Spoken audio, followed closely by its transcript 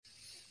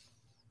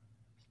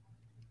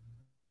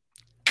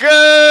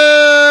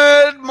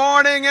Good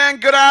morning and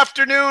good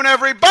afternoon,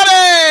 everybody!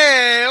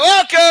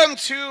 Welcome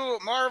to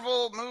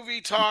Marvel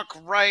Movie Talk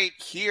right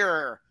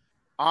here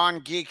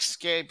on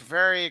Geekscape.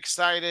 Very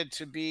excited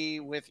to be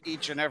with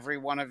each and every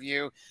one of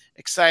you.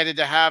 Excited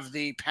to have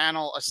the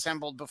panel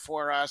assembled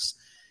before us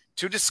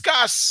to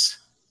discuss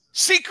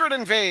Secret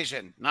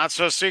Invasion. Not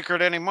so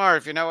secret anymore,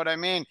 if you know what I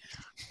mean.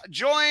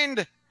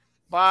 Joined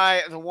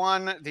by the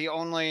one, the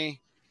only,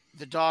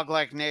 the dog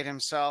like Nate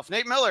himself.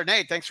 Nate Miller.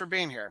 Nate, thanks for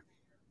being here.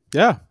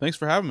 Yeah, thanks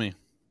for having me.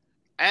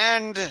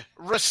 And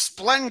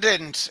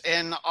resplendent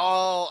in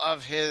all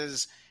of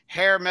his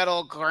hair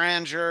metal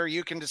grandeur,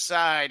 you can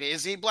decide.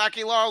 Is he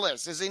Blackie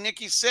Lawless? Is he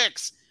Nikki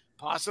Sixx?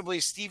 Possibly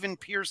Stephen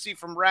Piercy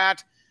from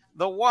Rat.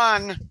 The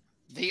one,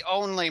 the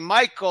only,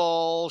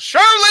 Michael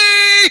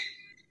Shirley!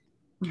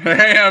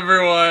 Hey,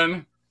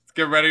 everyone. Let's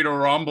get ready to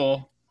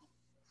rumble.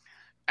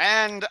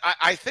 And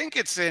I think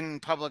it's in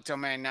public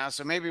domain now,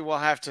 so maybe we'll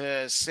have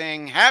to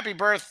sing happy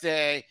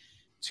birthday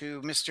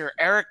to Mr.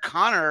 Eric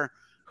Connor,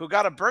 who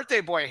got a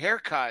birthday boy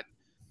haircut.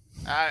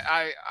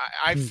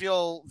 I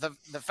feel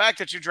the fact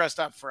that you dressed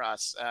up for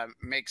us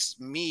makes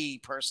me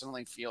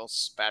personally feel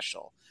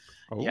special.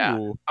 Ooh.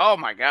 Yeah. Oh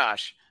my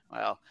gosh.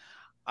 Well,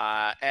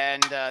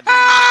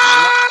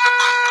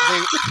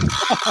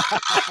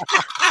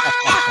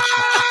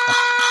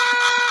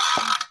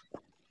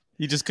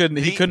 He just couldn't.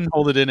 He couldn't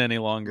hold it in any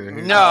longer.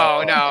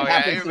 No.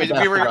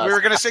 We were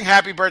going to sing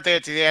happy birthday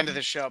at the end of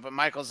the show, but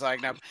Michael's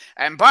like, no.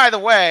 And by the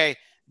way,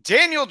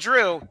 Daniel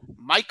Drew,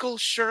 Michael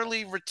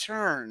Shirley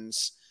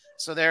returns.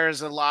 So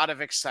there's a lot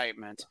of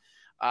excitement.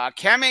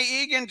 Kame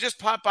Egan just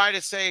popped by to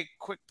say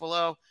quick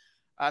hello.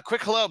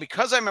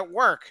 Because I'm at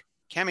work,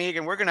 Kame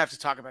Egan, we're going to have to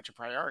talk about your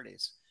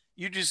priorities.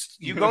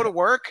 You go to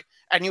work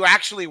and you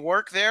actually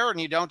work there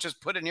and you don't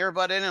just put an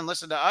earbud in and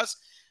listen to us.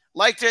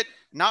 Liked it,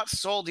 not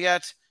sold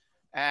yet.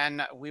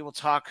 And we will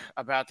talk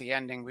about the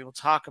ending. We will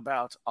talk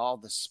about all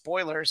the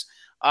spoilers.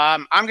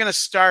 I'm going to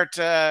start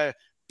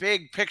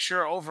big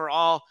picture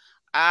overall.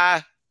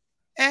 It's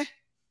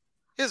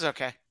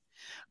okay.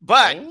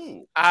 But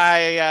and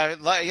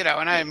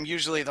I'm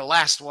usually the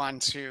last one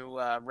to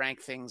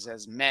rank things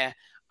as meh.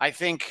 I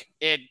think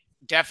it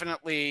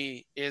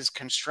definitely is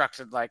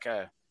constructed like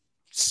a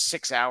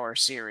 6-hour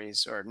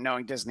series, or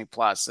knowing Disney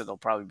Plus, it'll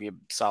probably be a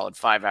solid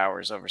 5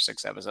 hours over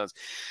 6 episodes.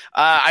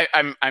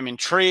 I'm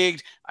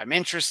intrigued. I'm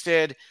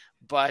interested,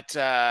 but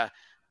they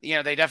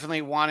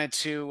definitely wanted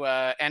to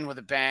end with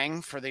a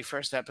bang for the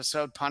first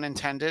episode, pun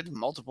intended,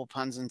 multiple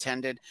puns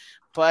intended.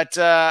 But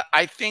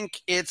I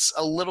think it's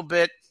a little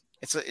bit,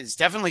 it's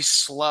definitely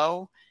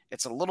slow.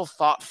 It's a little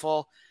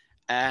thoughtful.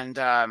 And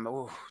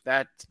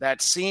that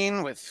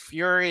scene with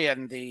Fury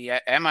and the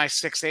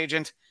MI6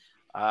 agent,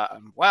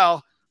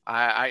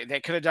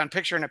 they could have done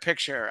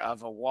picture-in-a-picture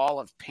of a wall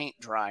of paint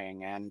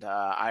drying, and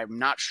I'm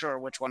not sure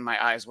which one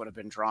my eyes would have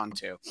been drawn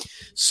to.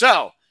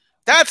 So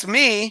that's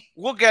me.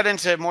 We'll get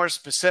into more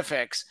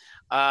specifics.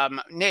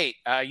 Nate,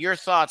 your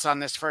thoughts on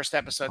this first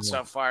episode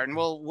so far, and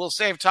we'll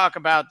save talk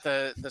about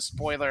the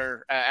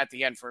spoiler at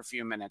the end for a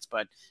few minutes,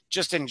 but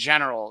just in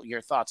general, your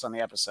thoughts on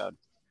the episode.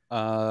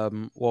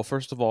 Well,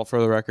 first of all,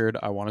 for the record,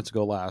 I wanted to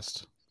go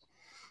last.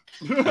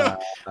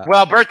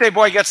 Well, birthday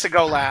boy gets to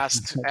go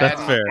last. That's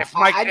fair. If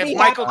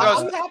Michael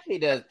goes, I'm happy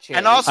to change.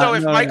 And also,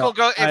 if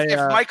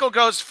Michael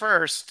goes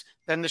first,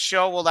 then the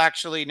show will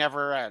actually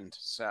never end.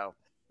 So,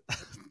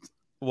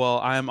 well,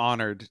 I am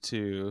honored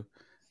to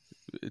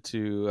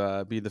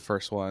be the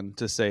first one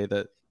to say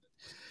that.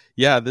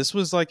 Yeah, this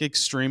was like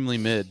extremely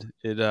mid.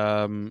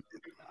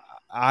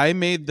 I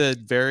made the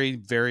very,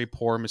 very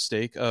poor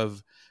mistake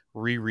of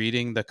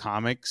rereading the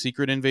comic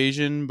Secret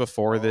Invasion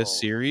before this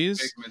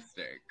series. Big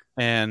mistake.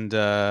 And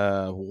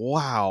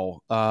wow,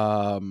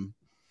 I'm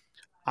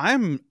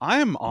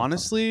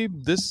honestly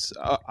this.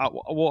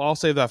 I'll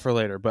save that for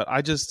later. But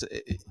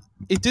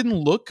it didn't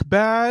look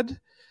bad.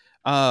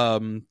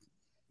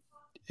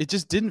 It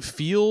just didn't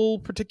feel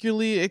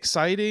particularly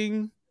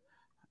exciting.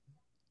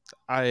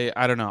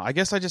 I don't know. I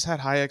guess I just had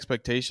high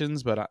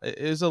expectations, but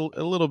it was a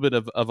little bit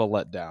of a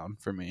letdown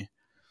for me.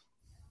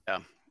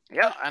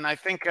 Yeah, and I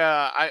think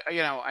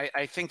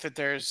I think that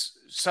there's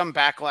some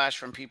backlash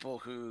from people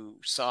who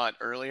saw it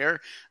earlier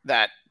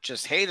that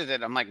just hated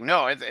it. I'm like,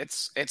 no,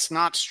 it's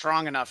not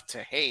strong enough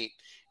to hate.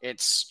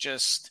 It's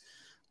just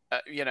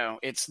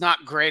it's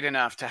not great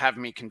enough to have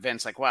me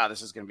convinced, like, wow,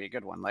 this is going to be a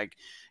good one. Like,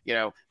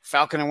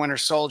 Falcon and Winter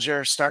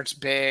Soldier starts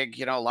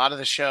big. A lot of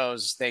the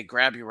shows, they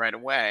grab you right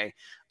away.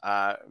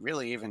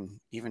 Really, even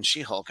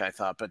She-Hulk, I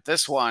thought, but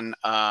this one,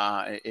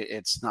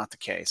 it's not the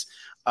case.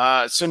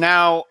 So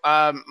now,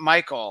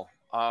 Michael,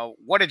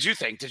 what did you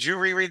think? Did you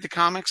reread the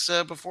comics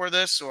before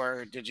this,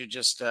 or did you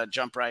just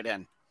jump right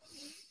in?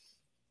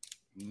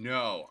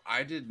 No,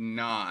 I did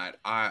not.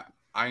 I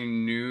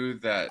knew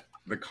that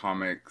the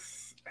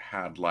comics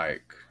had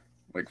like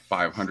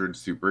 500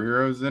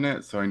 superheroes in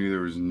it, so I knew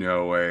there was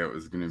no way it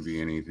was going to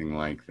be anything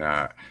like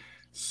that.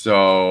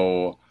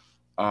 So,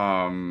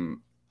 I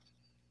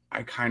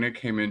kind of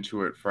came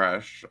into it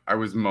fresh. I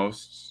was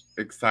most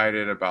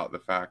excited about the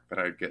fact that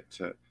I'd get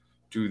to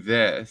do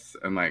this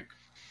and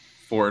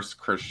force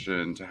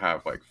Christian to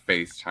have like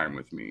FaceTime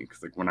with me,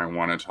 because like when I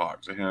want to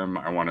talk to him,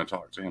 I want to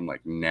talk to him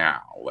like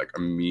now, like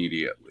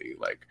immediately.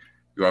 Like,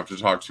 you have to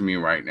talk to me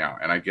right now,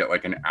 and I get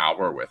like an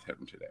hour with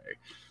him today.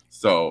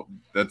 So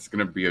that's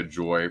gonna be a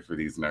joy for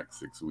these next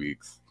 6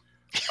 weeks.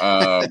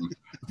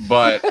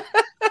 But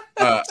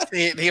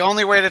the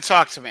only way to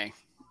talk to me.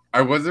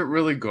 I wasn't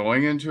really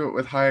going into it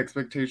with high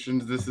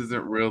expectations. This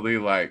isn't really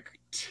like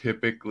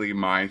typically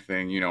my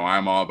thing. You know,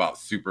 I'm all about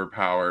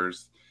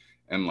superpowers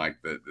and like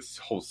this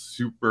whole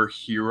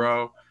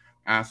superhero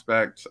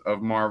aspect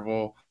of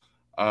Marvel.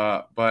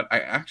 But I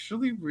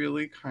actually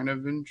really kind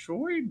of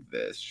enjoyed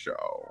this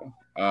show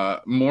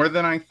more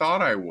than I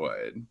thought I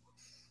would.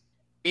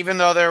 Even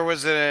though there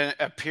was an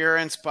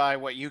appearance by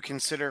what you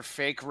consider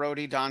fake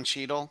Rhodey Don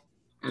Cheadle,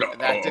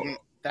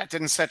 that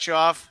didn't set you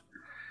off.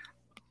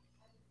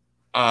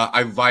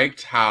 I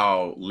liked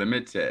how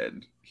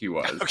limited he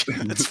was.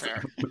 Okay, that's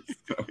fair.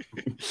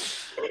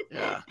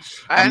 Yeah,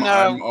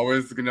 I'm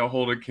always gonna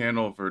hold a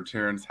candle for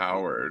Terrence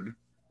Howard.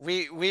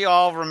 We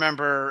all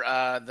remember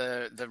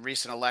the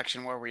recent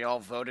election where we all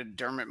voted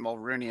Dermot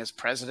Mulroney as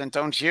president,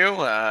 don't you?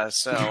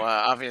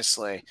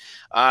 Obviously,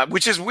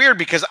 which is weird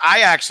because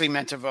I actually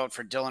meant to vote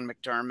for Dylan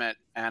McDermott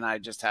and I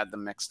just had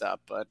them mixed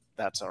up, but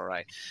that's all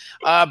right.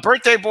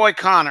 Birthday boy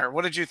Connor,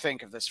 what did you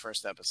think of this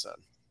first episode?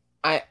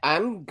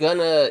 I'm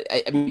gonna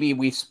maybe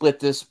we split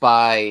this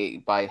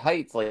by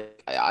height.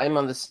 Like I'm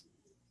on this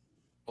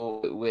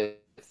with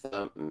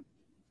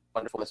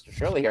wonderful Mr.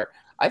 Shirley here.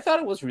 I thought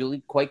it was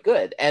really quite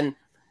good, and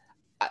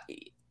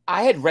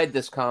I had read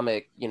this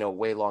comic,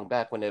 way long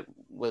back when it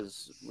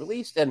was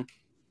released, and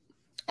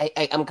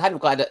I'm kind of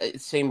glad.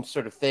 Same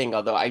sort of thing.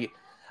 Although I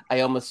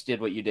almost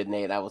did what you did,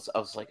 Nate. I was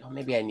like, oh,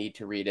 maybe I need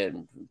to read it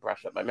and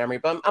brush up my memory.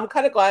 But I'm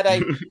kind of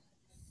glad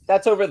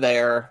that's over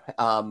there.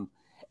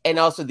 And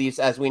also these,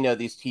 as we know,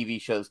 these TV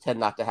shows tend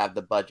not to have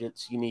the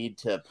budgets you need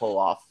to pull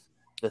off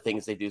the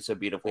things they do so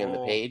beautifully on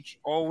the page.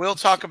 Oh, we'll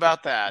talk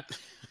about that.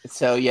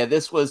 So yeah,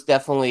 this was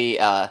definitely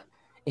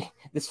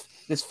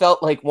this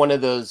felt like one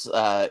of those,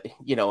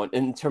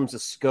 in terms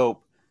of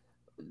scope,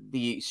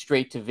 the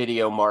straight to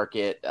video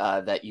market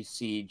that you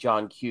see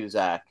John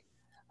Cusack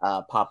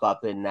pop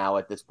up in now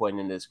at this point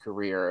in his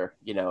career,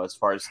 as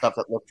far as stuff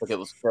that looks like it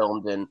was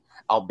filmed in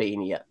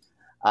Albania.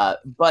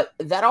 But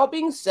that all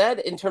being said,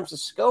 in terms of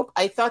scope,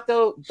 I thought,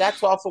 though,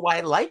 that's also why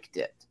I liked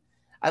it.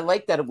 I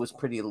liked that it was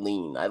pretty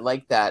lean. I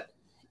liked that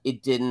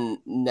it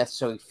didn't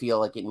necessarily feel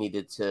like it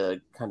needed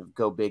to kind of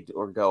go big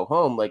or go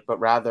home, but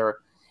rather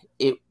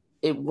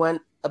it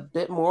went a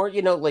bit more,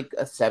 like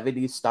a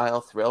 70s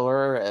style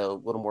thriller, a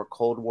little more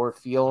Cold War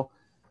feel,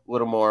 a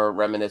little more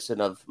reminiscent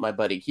of My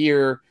Buddy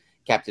Here,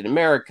 Captain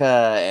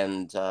America,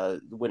 and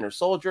the Winter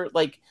Soldier.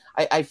 Like,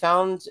 I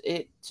found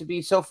it to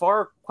be so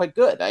far quite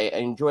good. I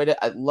enjoyed it.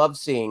 I love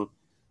seeing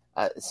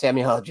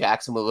Samuel L.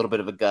 Jackson with a little bit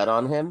of a gut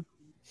on him,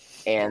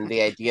 and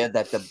the idea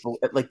that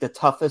the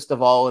toughest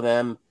of all of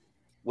them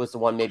was the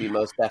one maybe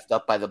most effed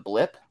up by the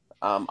blip.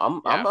 I'm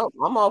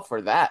all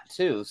for that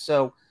too.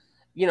 So,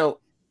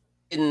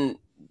 it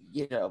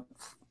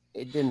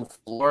didn't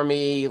floor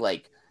me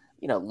like.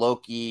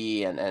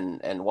 Loki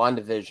and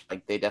WandaVision,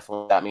 like they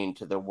definitely got me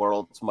into their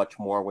worlds much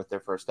more with their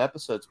first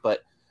episodes.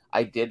 But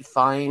I did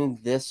find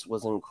this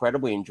was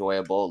incredibly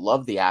enjoyable.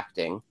 Love the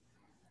acting.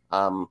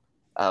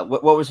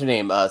 What was her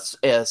name?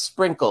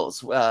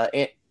 Sprinkles.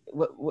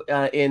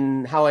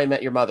 In How I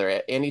Met Your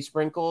Mother, Annie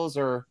Sprinkles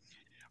or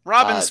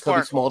Robin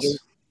Sparkles.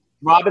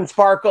 Robin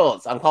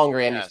Sparkles. I'm calling her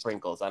Annie Yes.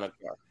 Sprinkles. I don't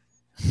care.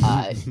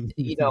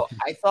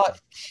 I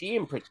thought she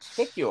in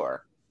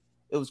particular.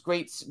 It was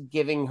great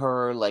giving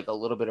her like a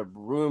little bit of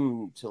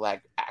room to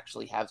like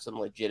actually have some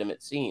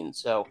legitimate scenes.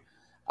 So,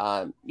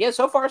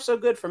 so far so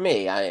good for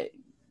me. I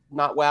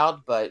not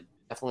wowed, but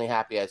definitely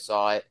happy I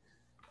saw it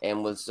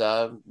and was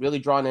really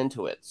drawn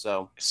into it.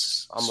 So,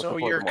 so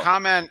your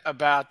comment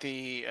about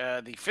the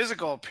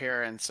physical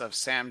appearance of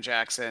Sam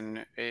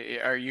Jackson,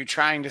 are you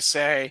trying to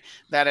say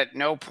that at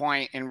no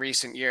point in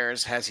recent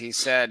years has he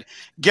said,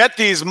 "Get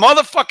these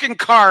motherfucking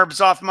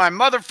carbs off my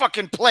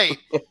motherfucking plate,"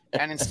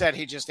 and instead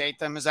he just ate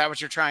them? Is that what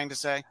you're trying to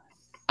say?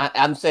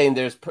 I'm saying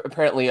there's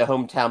apparently a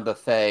hometown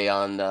buffet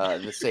on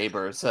the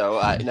Sabre. So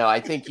no, I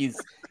think he's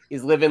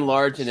living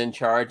large and in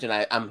charge, and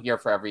I'm here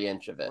for every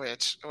inch of it.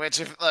 Which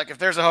if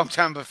there's a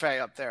hometown buffet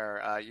up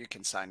there, you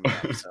can sign me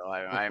up. So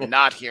I'm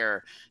not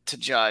here to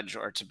judge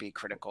or to be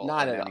critical.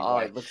 Not at all.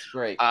 It looks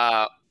great.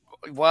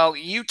 Well,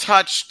 you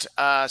touched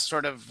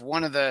sort of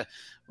one of the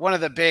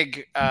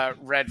big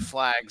red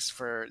flags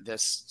for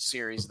this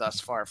series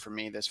thus far for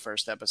me, this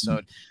first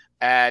episode.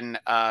 And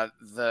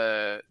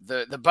the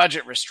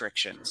budget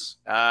restrictions,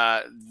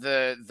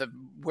 the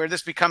where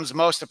this becomes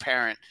most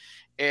apparent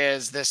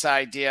is this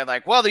idea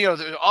like, well,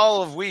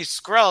 all of we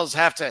Skrulls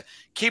have to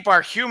keep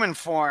our human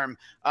form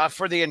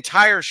for the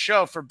entire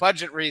show for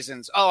budget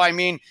reasons. Oh, I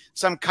mean,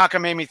 some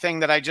cockamamie thing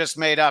that I just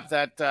made up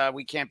that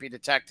we can't be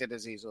detected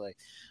as easily.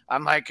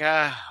 I'm like,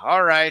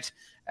 all right.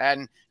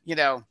 And,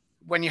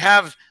 when you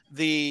have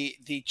the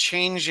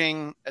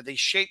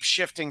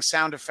shape-shifting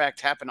sound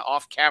effect happen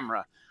off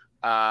camera,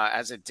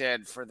 as it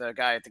did for the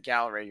guy at the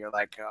gallery. You're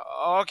like,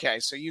 oh, okay,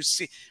 so you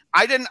see,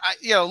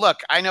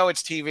 look, I know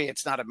it's TV,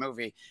 it's not a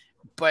movie,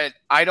 but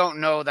I don't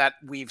know that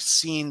we've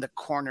seen the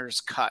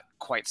corners cut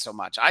quite so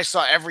much. I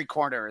saw every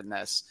corner in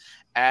this,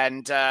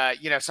 and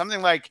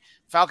something like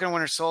Falcon and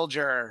Winter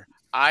Soldier,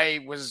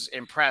 I was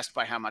impressed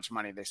by how much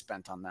money they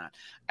spent on that.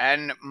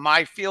 And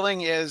my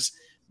feeling is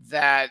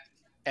that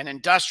an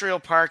industrial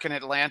park in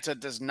Atlanta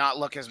does not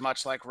look as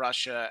much like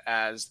Russia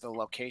as the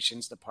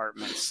locations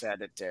department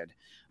said it did.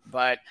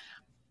 But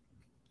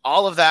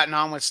all of that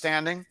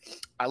notwithstanding,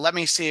 let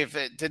me see if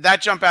did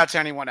that jump out to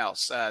anyone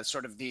else?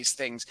 Sort of these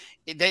things.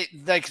 They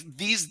like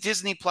these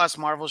Disney Plus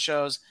Marvel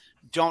shows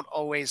don't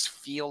always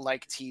feel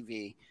like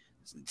TV.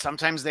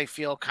 Sometimes they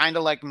feel kind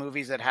of like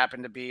movies that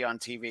happen to be on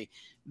TV.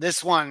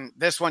 This one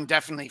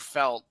definitely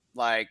felt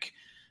like,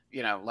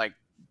 like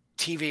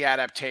TV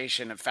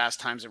adaptation of Fast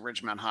Times at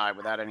Ridgemont High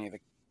without any of the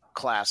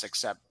class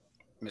except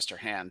Mr.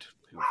 Hand,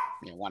 who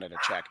wanted to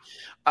check.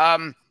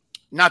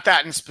 Not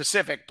that in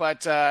specific,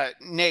 but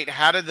Nate,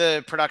 how did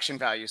the production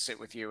value sit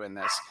with you in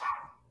this?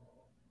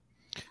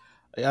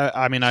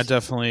 I mean, I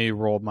definitely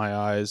rolled my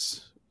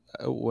eyes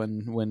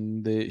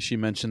when she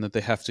mentioned that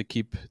they have to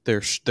keep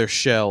their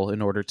shell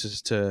in order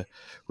to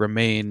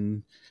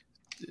remain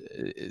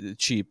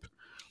cheap.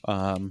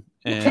 And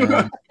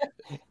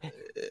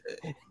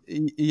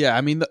yeah,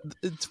 I mean,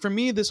 for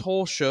me, this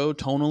whole show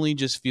tonally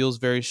just feels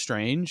very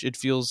strange. It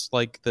feels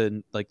like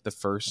the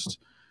first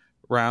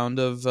round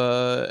of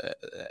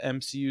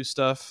MCU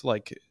stuff,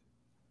 like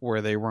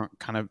where they're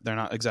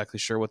not exactly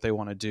sure what they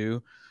want to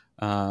do.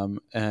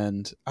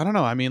 And I don't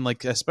know. I mean,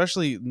 like,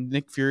 especially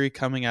Nick Fury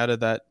coming out of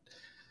that.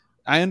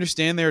 I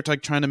understand they were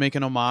like trying to make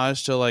an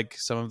homage to like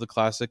some of the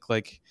classic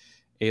like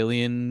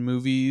alien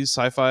movies,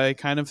 sci-fi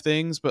kind of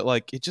things, but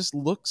like it just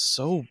looks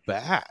so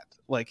bad.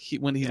 Like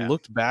when he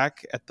looked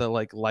back at the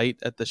like light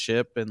at the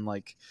ship, and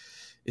like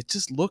it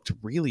just looked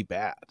really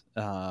bad.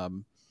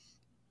 I'm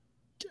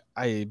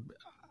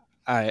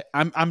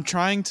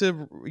trying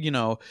to,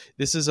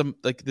 this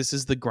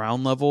is the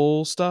ground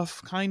level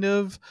stuff kind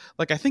of.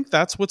 Like I think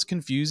that's what's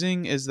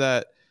confusing, is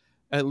that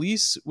at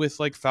least with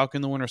like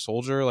Falcon the Winter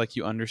Soldier, like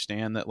you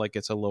understand that like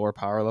it's a lower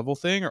power level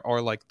thing,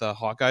 or like the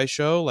Hawkeye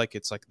show, like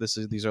it's like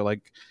these are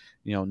like,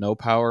 no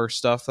power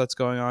stuff that's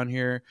going on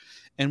here.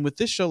 And with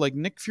this show, like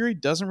Nick Fury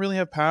doesn't really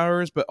have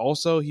powers, but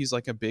also he's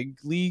like a big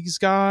leagues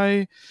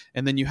guy.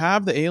 And then you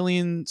have the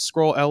alien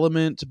Skrull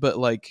element, but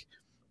like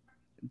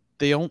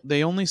they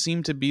only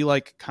seem to be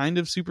like kind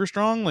of super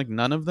strong. Like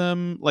none of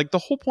them, like the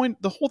whole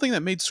thing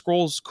that made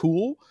Skrulls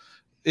cool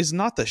is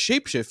not the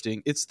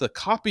shape-shifting, it's the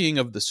copying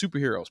of the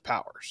superheroes'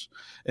 powers.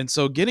 And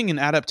so getting an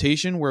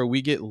adaptation where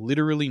we get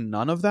literally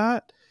none of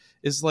that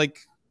is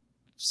like,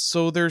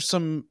 so it's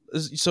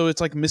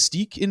like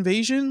Mystique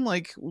invasion.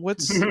 Like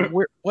what's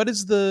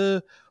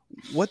the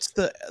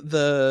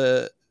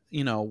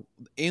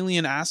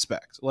alien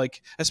aspect?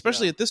 Like,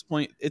 especially at this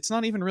point, it's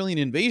not even really an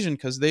invasion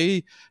because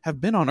they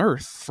have been on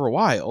Earth for a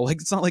while.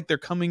 Like it's not like they're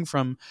coming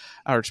from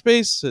outer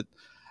space.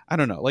 I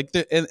don't know, like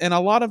and a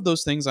lot of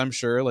those things, I'm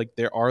sure, like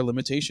there are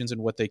limitations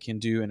in what they can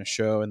do in a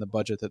show and the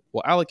budget that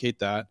will allocate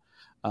that.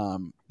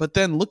 But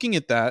then looking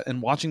at that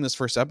and watching this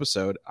first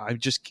episode,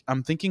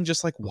 I'm thinking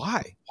just like,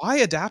 why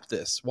adapt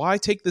this? Why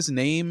take this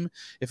name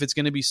if it's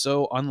going to be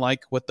so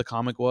unlike what the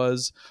comic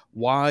was?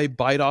 Why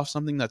bite off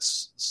something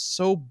that's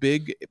so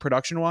big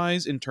production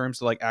wise in terms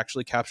to like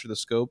actually capture the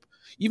scope,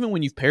 even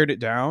when you've pared it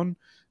down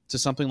to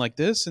something like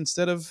this,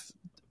 instead of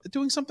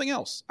doing something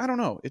else? I don't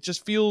know. It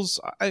just feels,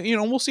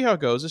 we'll see how it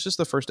goes. It's just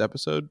the first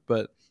episode,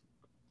 but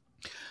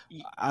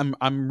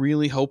I'm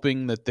really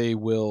hoping that they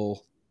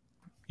will,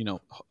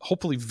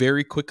 hopefully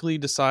very quickly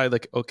decide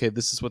like, okay,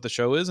 this is what the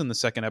show is, and the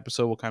second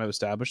episode will kind of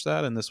establish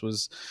that. And this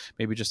was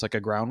maybe just like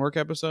a groundwork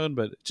episode,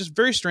 but just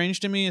very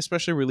strange to me,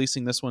 especially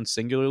releasing this one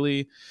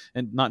singularly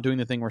and not doing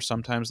the thing where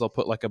sometimes they'll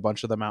put like a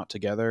bunch of them out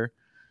together.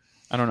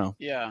 I don't know.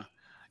 Yeah.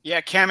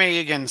 Cami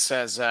Egan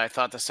says, I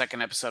thought the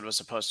second episode was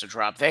supposed to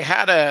drop. They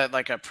had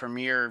a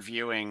premiere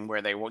viewing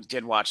where they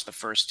did watch the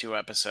first two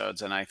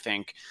episodes. And I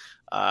think,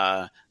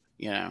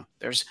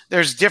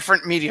 there's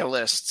different media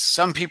lists.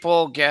 Some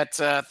people get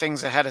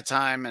things ahead of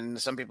time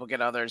and some people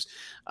get others.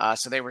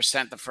 So they were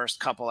sent the first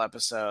couple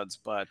episodes,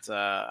 but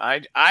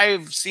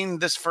I've seen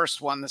this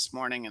first one this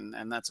morning,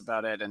 and that's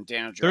about it. And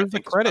Daniel, there's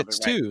the credits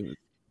too.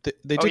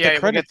 They take the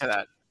credits. We'll get to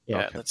that.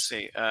 Yeah, okay. Let's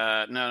see.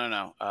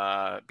 No.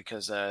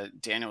 Because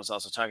Daniel was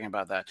also talking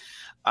about that.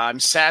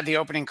 I'm sad the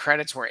opening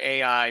credits were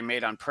AI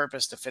made on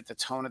purpose to fit the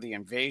tone of the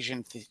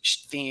invasion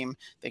theme.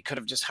 They could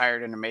have just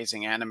hired an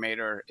amazing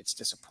animator. It's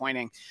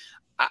disappointing.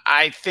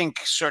 I think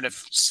sort of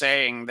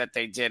saying that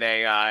they did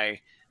AI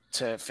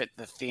to fit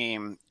the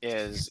theme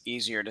is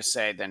easier to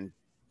say than,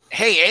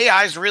 hey,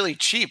 AI is really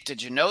cheap.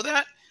 Did you know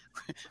that?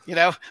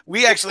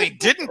 We actually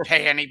didn't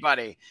pay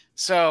anybody.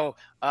 So,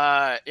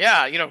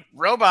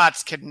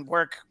 robots can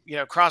work,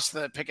 across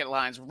the picket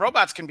lines.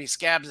 Robots can be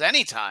scabs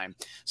anytime.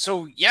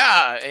 So,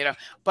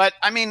 but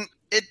I mean,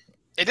 it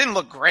didn't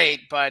look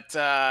great, but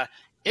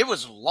it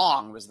was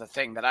long was the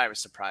thing that I was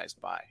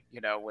surprised by,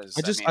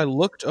 I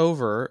looked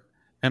over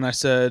and I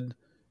said,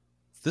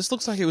 this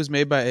looks like it was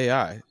made by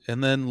AI.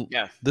 And then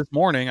this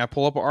morning I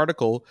pull up an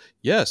article.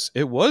 Yes,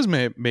 it was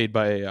made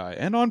by AI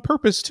and on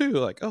purpose too.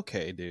 Like,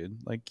 okay, dude,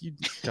 like you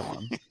come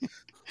on.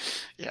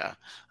 Yeah,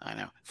 I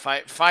know.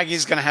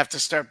 Feige's going to have to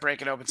start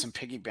breaking open some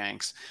piggy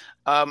banks.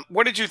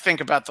 What did you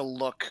think about the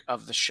look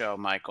of the show,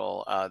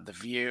 Michael? The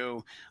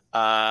view,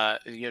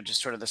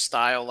 just sort of the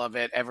style of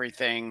it,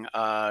 everything.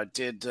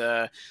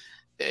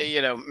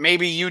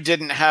 Maybe you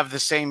didn't have the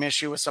same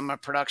issue with some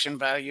of production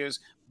values,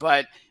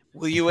 but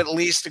will you at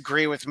least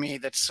agree with me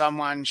that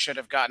someone should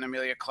have gotten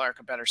Emilia Clarke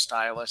a better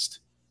stylist?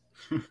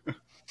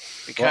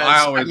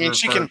 Because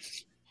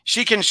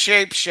she can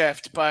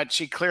shapeshift, but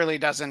she clearly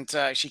doesn't.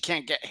 She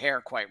can't get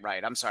hair quite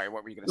right. I'm sorry.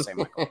 What were you going to say,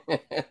 Michael?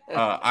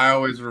 I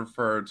always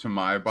refer to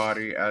my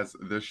body as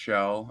the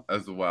shell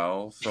as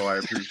well, so I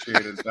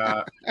appreciated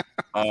that.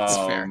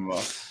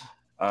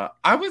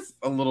 I was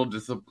a little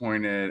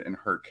disappointed in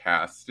her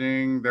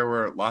casting. There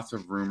were lots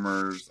of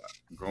rumors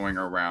going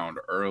around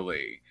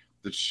early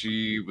that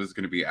she was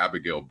going to be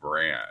Abigail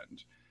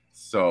Brand.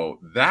 So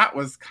that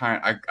was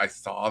I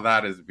saw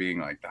that as being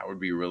like, that would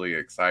be really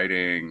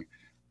exciting.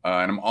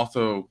 And I'm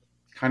also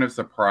kind of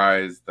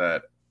surprised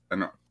that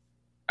an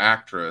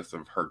actress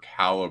of her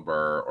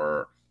caliber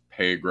or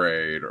pay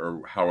grade,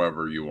 or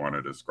however you want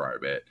to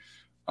describe it,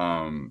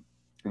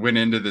 went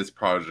into this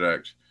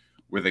project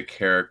with a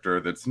character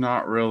that's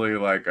not really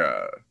like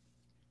to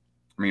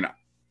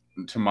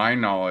my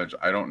knowledge,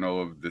 I don't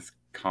know of this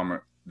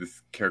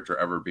character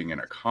ever being in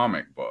a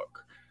comic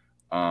book.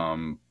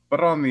 But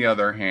on the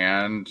other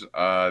hand,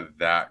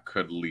 that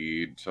could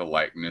lead to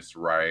likeness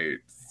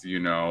rights,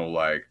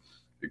 like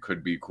it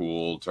could be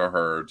cool to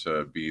her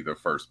to be the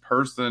first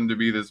person to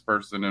be this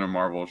person in a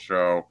Marvel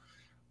show.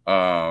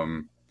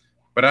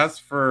 But as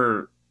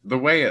for the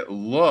way it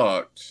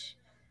looked,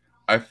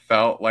 I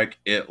felt like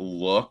it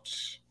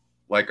looked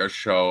like a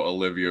show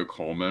Olivia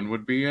Colman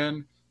would be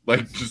in,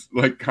 like just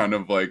like kind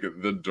of like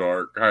the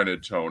dark kind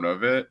of tone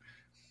of it.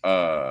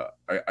 I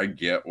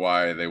get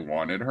why they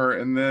wanted her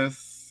in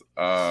this.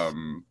 I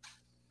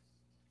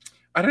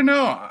don't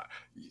know.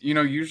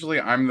 Usually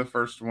I'm the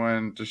first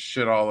one to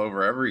shit all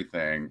over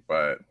everything,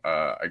 but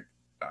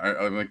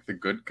I'm like the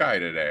good guy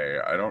today.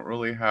 I don't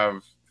really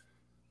have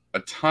a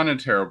ton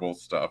of terrible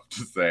stuff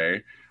to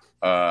say.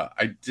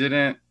 I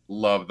didn't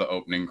love the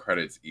opening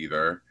credits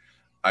either.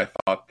 I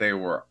thought they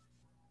were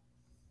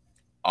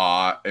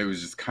odd. It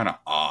was just kind of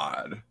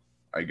odd,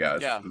 I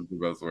guess. Yeah. Is the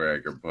best way I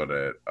could put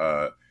it.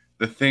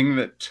 The thing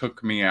that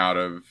took me out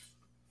of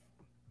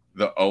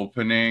the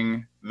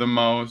opening the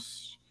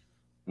most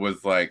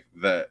was like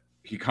that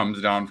he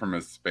comes down from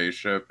his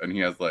spaceship and he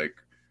has like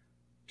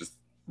just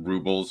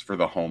rubles for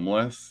the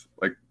homeless.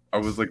 Like, I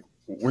was like,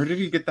 where did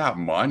he get that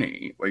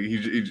money? Like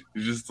he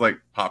just like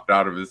popped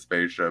out of his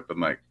spaceship and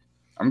like,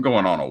 I'm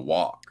going on a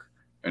walk,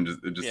 and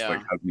just like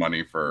has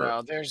money for.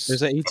 No, there's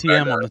an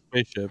ATM on the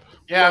spaceship.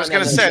 Yeah, I was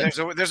gonna say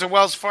there's a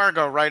Wells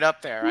Fargo right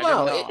up there. I didn't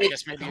know. I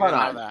guess maybe you didn't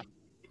know that.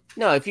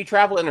 No, if you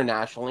travel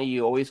internationally,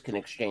 you always can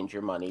exchange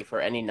your money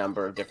for any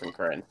number of different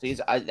currencies.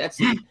 That's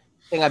the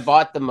thing I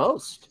bought the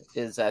most,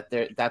 is that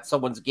that's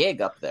someone's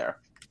gig up there.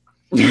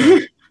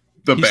 The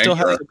banker still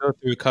has to go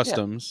through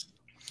customs.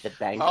 The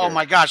banker. Oh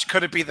my gosh,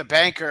 could it be the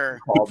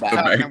banker? The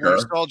banker.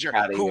 Soldier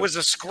who was a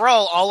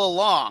Skrull all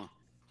along.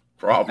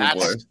 Probably.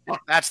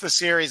 That's the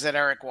series that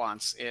Eric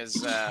wants, is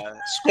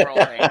Skrull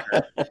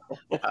banker.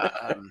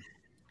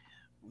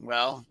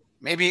 Well,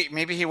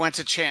 maybe he went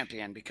to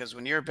Champion, because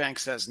when your bank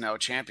says no,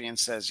 Champion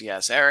says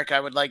yes. Eric, I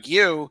would like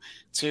you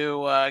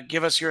to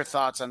give us your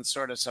thoughts on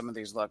sort of some of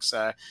these looks.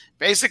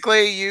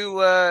 Basically,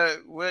 you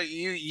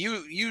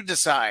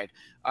decide.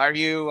 Are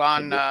you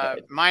on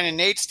mine and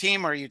Nate's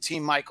team, or are you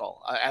Team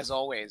Michael? As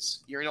always,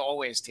 you're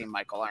always Team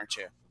Michael, aren't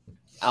you?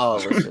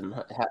 Oh, listen,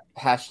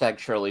 hashtag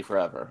Shirley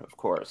forever, of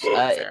course.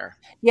 Fair.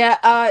 Yeah,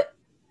 I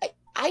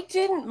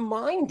didn't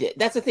mind it.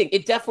 That's the thing.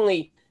 It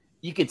definitely,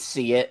 you could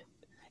see it,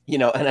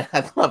 and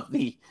I love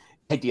the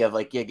idea of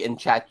like getting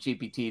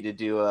ChatGPT to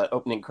do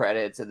opening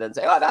credits and then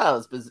say, oh,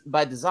 no, it's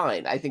by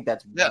design. I think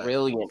that's a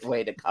brilliant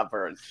way to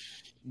cover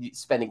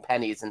spending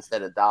pennies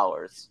instead of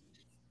dollars.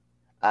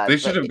 They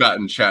should have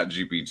gotten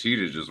ChatGPT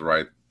to just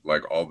write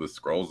like all the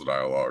Skrulls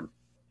dialogue.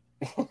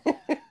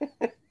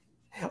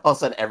 All of a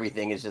sudden,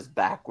 everything is just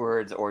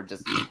backwards or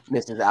just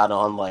misses out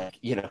on like,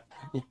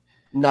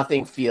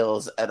 nothing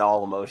feels at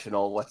all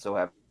emotional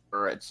whatsoever.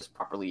 It's just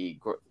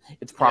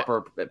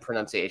proper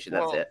pronunciation.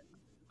 That's it.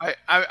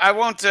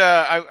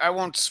 I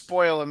won't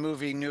spoil a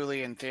movie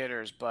newly in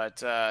theaters, but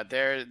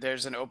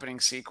there's an opening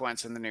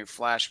sequence in the new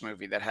Flash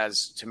movie that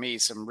has, to me,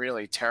 some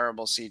really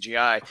terrible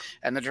CGI.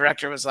 And the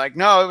director was like,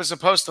 no, it was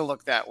supposed to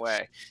look that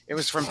way. It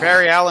was from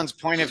Barry Allen's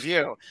point of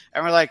view.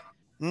 And we're like,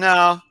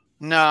 no,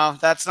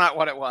 that's not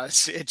what it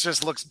was. It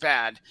just looks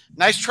bad.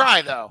 Nice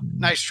try, though.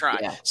 Nice try.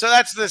 Yeah. So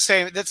that's the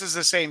same. This is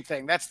the same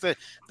thing. That's the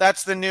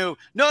new.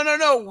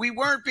 No. We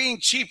weren't being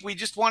cheap. We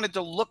just wanted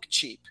to look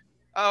cheap.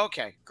 Oh,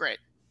 okay. Great.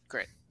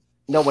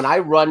 No, when I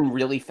run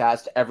really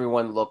fast,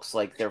 everyone looks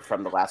like they're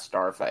from The Last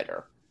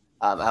Starfighter.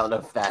 I don't know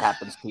if that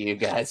happens to you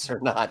guys or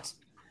not.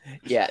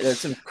 Yeah, there's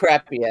some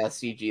crappy ass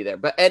CG there,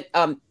 but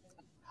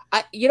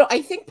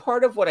I think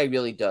part of what I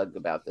really dug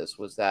about this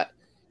was that,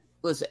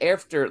 listen,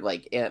 after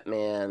like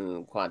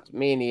Ant-Man,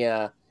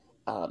 Quantumania,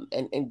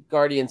 and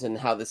Guardians, and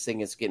how this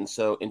thing is getting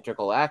so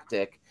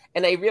intergalactic,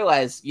 and I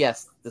realized,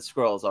 yes, the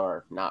Skrulls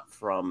are not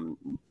from,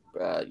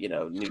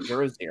 New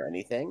Jersey or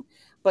anything,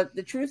 but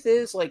the truth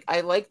is, like,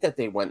 I like that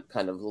they went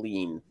kind of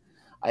lean.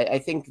 I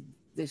think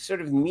they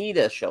sort of need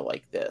a show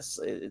like this.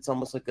 It's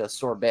almost like a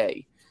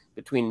sorbet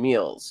between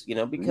meals,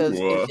 because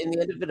in the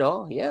end of it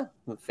all, yeah,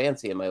 I'm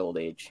fancy in my old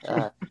age.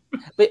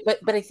 But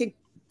I think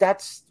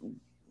that's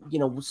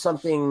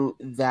something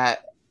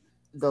that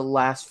the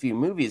last few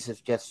movies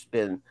have just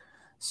been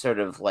sort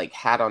of like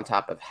hat on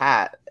top of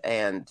hat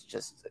and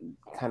just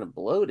kind of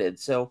bloated.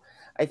 So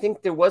I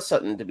think there was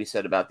something to be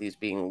said about these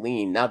being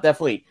lean. Now,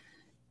 definitely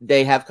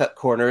they have cut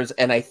corners,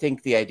 and I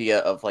think the idea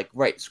of like,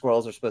 right,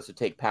 Skrulls are supposed to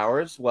take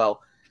powers.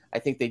 Well, I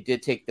think they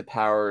did take the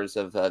powers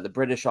of the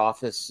British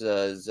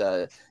office's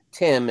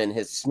Tim and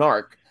his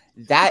snark.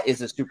 That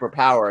is a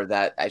superpower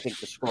that I think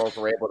the Skrulls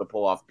were able to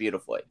pull off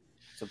beautifully.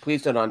 So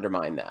please don't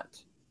undermine that.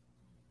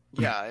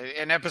 Yeah,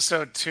 in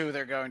episode 2,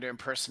 they're going to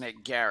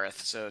impersonate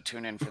Gareth, so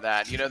tune in for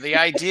that. The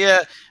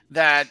idea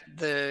that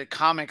the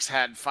comics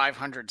had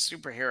 500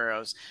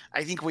 superheroes,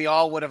 I think we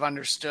all would have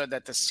understood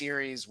that the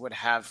series would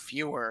have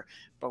fewer,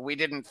 but we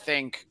didn't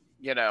think,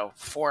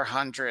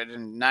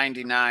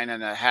 499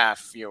 and a half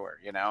fewer,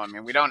 I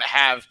mean, we don't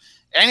have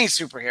any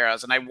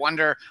superheroes, and I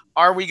wonder,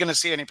 are we going to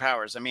see any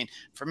powers? I mean,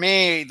 for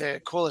me,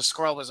 the coolest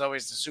Skrull was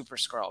always the Super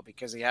Skrull,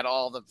 because he had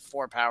all the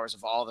 4 powers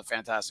of all the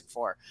Fantastic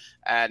Four,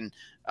 and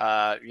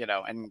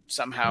and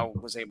somehow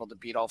was able to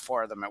beat all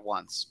 4 of them at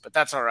once. But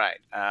that's all right.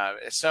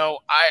 So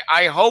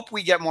I hope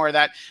we get more of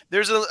that.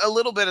 There's a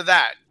little bit of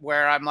that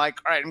where I'm like,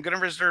 all right, I'm going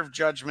to reserve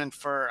judgment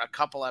for a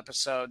couple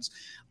episodes.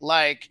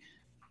 Like,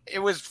 it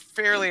was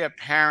fairly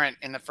apparent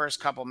in the first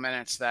couple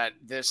minutes that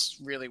this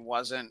really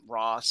wasn't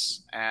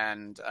Ross.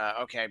 And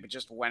okay, but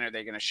just when are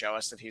they going to show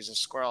us that he's a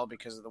Skrull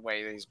because of the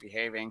way that he's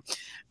behaving?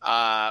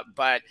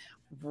 But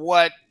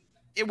what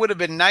it would have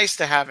been nice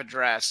to have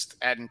addressed,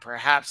 and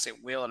perhaps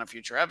it will in a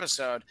future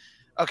episode.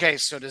 Okay,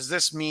 so does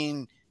this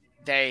mean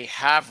they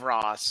have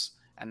Ross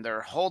and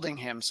they're holding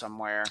him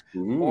somewhere,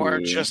 or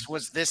just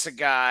was this a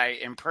guy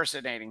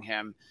impersonating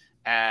him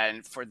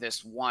and for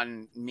this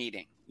one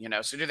meeting?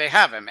 So do they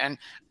have him? And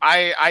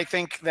I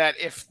think that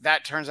if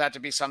that turns out to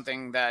be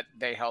something that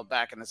they held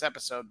back in this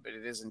episode, but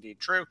it is indeed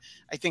true,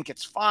 I think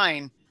it's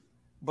fine.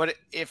 But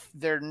if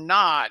they're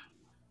not,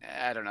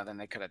 I don't know, then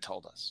they could have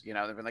told us. They've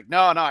been like,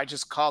 no, I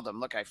just called him.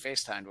 Look, I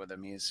FaceTimed with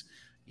him. He's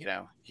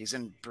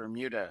in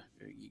Bermuda,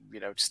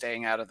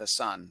 staying out of the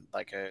sun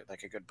like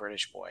a good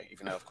British boy,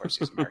 even though, of course,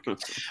 he's American.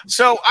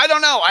 So I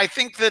don't know. I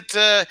think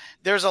that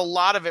there's a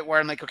lot of it where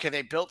I'm like, okay,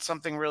 they built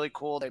something really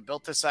cool. They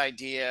built this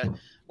idea.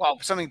 Well,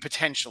 something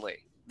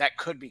potentially that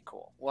could be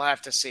cool. We'll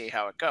have to see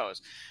how it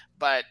goes.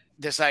 But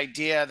this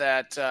idea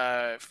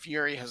that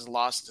Fury has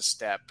lost a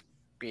step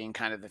being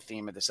kind of the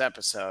theme of this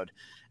episode,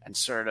 and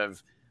sort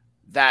of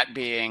that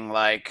being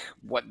like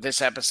what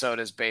this episode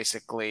is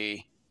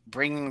basically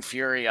bringing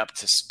Fury up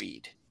to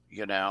speed,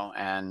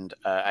 and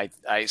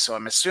so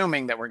I'm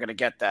assuming that we're going to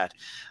get that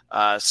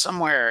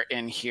somewhere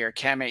in here.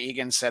 Kame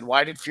Egan said,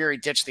 why did Fury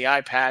ditch the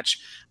eye patch?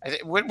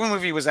 What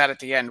movie was that at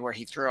the end where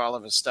he threw all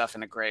of his stuff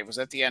in a grave? Was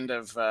that the end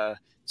of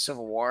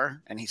Civil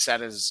War, and he set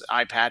his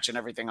eye patch and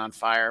everything on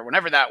fire?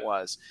 Whenever that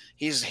was,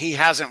 he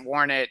hasn't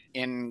worn it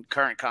in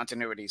current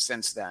continuity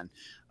since then.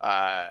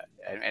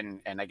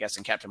 And I guess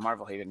in Captain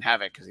Marvel he didn't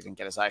have it because he didn't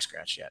get his eye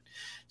scratched yet.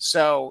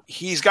 So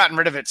he's gotten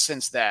rid of it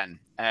since then,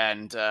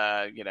 and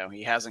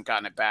he hasn't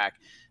gotten it back.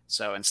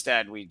 So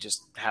instead, we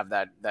just have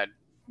that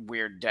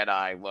weird dead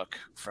eye look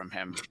from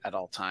him at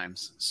all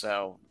times.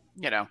 So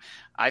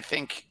I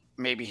think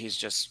maybe he's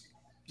just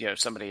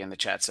somebody in the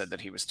chat said that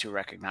he was too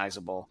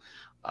recognizable.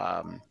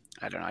 I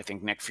don't know. I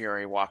think Nick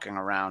Fury walking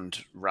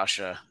around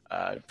Russia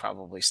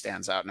probably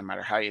stands out no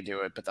matter how you do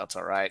it, but that's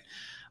all right.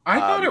 I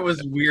thought it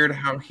was weird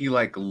how he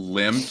like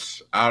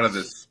limped out of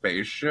the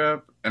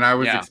spaceship, and I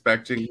was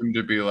expecting him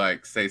to be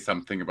like say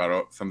something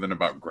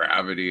about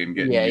gravity and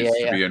getting used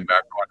to being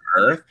back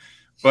on Earth,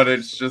 but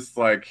it's just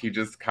like he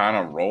just kind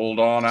of rolled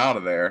on out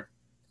of there.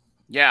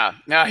 Yeah,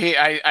 no,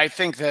 I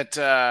think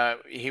that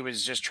he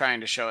was just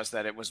trying to show us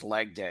that it was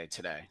leg day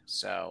today,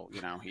 so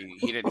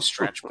he didn't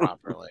stretch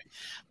properly.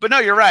 But no,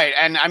 you're right,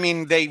 and I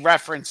mean they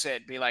reference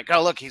it, be like,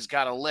 oh look, he's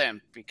got a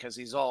limp because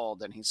he's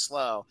old and he's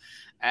slow.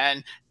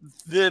 And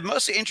the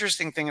most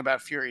interesting thing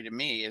about Fury to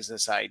me is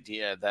this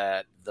idea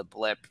that the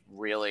blip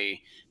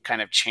really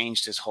kind of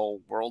changed his whole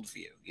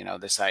worldview.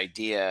 This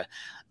idea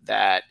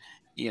that,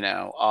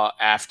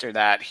 after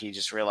that, he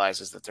just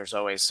realizes that there's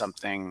always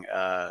something,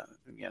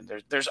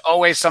 there's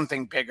always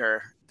something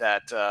bigger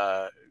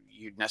that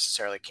you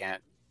necessarily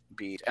can't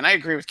beat. And I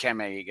agree with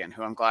Kame Egan,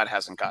 who I'm glad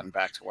hasn't gotten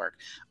back to work.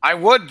 I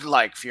would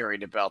like Fury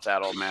to belt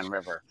out Old Man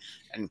River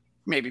and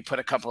maybe put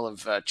a couple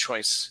of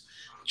choice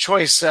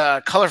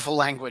colorful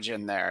language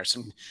in there,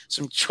 some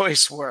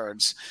choice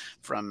words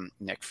from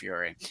Nick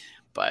Fury.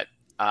 But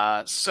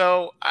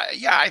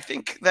Yeah, I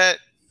think that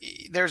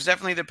there's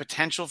definitely the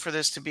potential for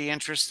this to be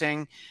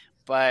interesting,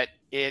 but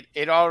I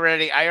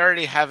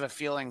already have a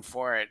feeling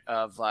for it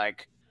of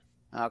like,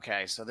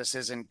 okay, so this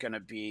isn't going to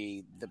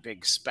be the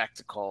big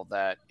spectacle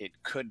that it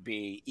could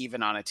be,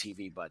 even on a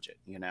TV budget.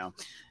 You know,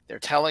 they're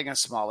telling a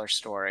smaller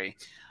story,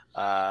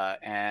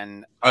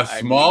 and A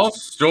I mean, small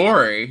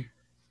story.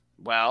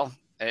 well,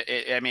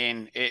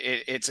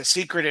 it's a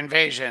secret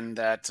invasion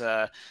that,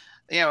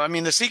 I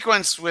mean, the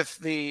sequence with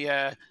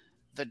the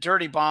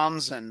dirty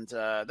bombs and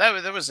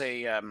that was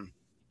a,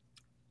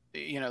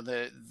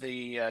 the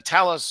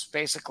Talos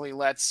basically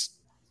lets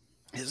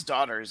his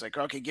daughter. He's like,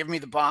 okay, give me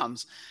the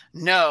bombs.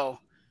 No,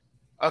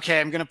 okay,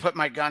 I'm going to put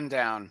my gun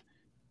down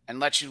and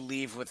let you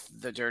leave with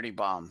the dirty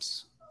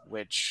bombs,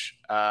 which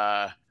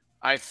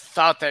I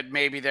thought that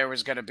maybe there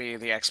was going to be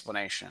the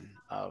explanation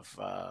of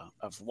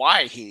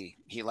why he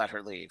let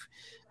her leave.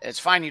 It's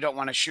fine you don't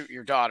want to shoot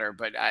your daughter,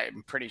 but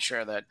I'm pretty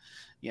sure that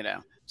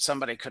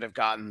somebody could have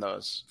gotten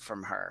those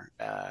from her.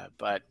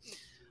 But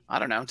I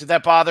don't know. Did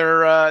that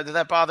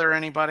bother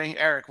anybody?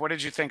 Eric, what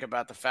did you think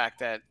about the fact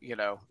that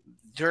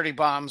dirty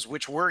bombs,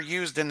 which were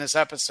used in this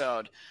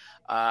episode,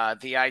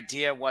 the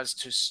idea was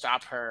to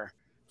stop her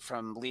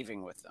from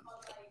leaving with them?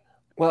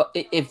 Well,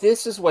 if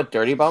this is what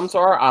dirty bombs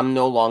are, I'm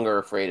no longer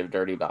afraid of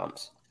dirty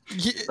bombs.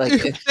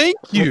 Like, thank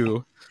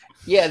you.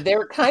 Yeah,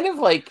 they're kind of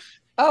like,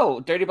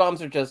 oh, dirty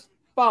bombs are just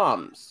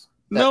bombs.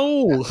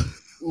 No,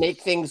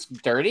 make things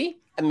dirty.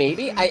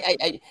 Maybe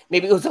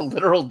maybe it was a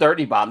literal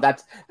dirty bomb.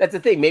 That's the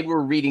thing. Maybe we're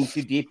reading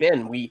too deep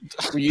in. We're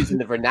using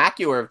the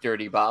vernacular of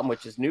dirty bomb,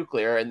 which is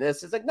nuclear, and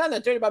this is like no,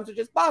 dirty bombs are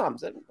just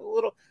bombs, and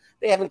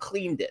they haven't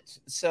cleaned it.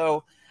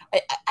 So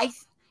I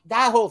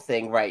that whole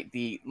thing, right?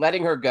 The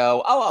letting her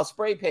go. Oh, I'll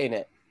spray paint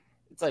it.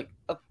 It's like,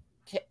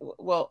 okay,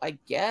 well, I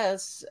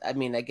guess. I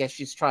mean, I guess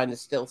she's trying to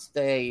still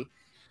stay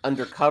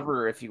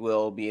undercover, if you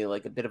will, be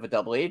like a bit of a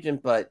double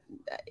agent, but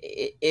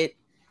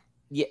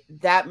yeah,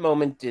 that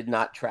moment did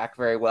not track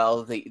very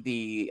well.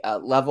 The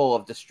level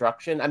of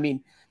destruction. I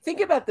mean,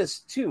 think about this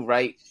too,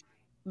 right?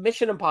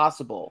 Mission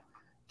Impossible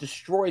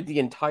destroyed the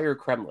entire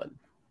Kremlin,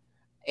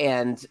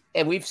 and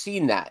we've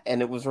seen that,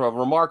 and it was a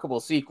remarkable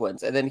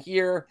sequence. And then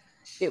here,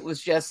 it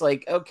was just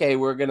like, okay,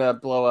 we're gonna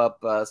blow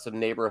up some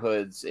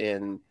neighborhoods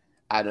in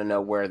I don't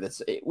know where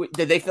this.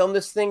 Did they film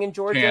this thing in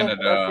Georgia?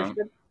 Canada.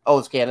 Oh,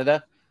 it's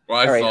Canada. Well,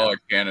 I saw a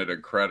Canada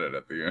credit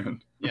at the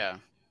end. Yeah.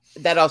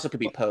 That also could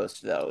be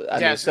post though.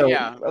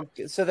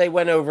 So they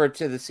went over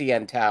to the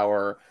CN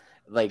Tower,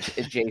 like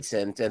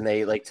adjacent, and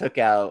they like took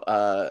out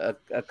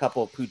a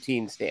couple of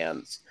poutine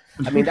stands.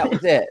 I mean, that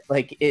was it.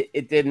 Like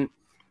it didn't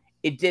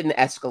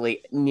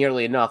escalate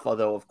nearly enough.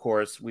 Although, of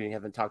course, we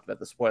haven't talked about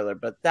the spoiler,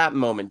 but that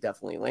moment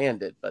definitely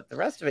landed. But the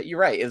rest of it, you're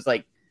right. It was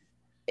like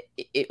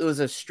it was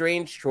a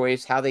strange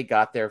choice. How they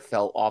got there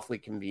felt awfully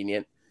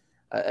convenient.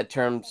 A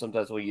term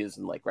sometimes we'll use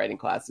in like writing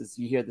classes.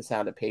 You hear the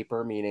sound of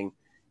paper, meaning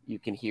you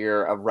can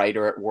hear a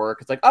writer at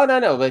work. It's like, oh,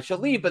 no, but she'll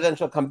leave, but then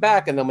she'll come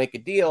back and they'll make a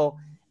deal.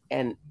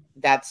 And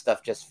that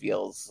stuff just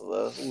feels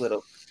a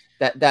little,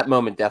 that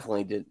moment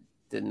definitely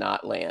did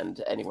not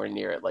land anywhere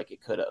near it like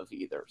it could have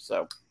either.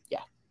 So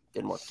yeah,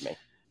 didn't work for me.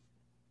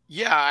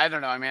 Yeah, I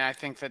don't know. I mean, I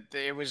think that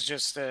it was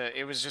just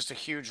a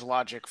huge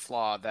logic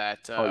flaw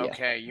that,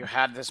 okay, you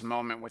had this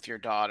moment with your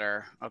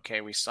daughter.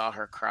 Okay, we saw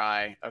her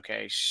cry.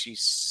 Okay, she's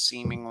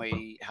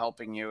seemingly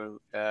helping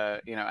you,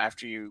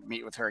 after you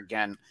meet with her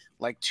again,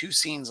 like 2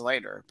 scenes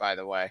later, by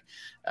the way,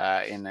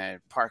 in a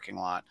parking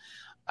lot.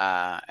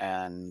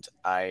 And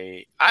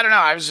I don't know.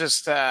 I was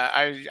just,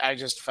 I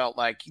just felt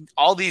like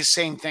all these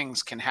same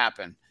things can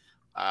happen,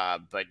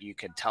 but you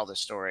could tell the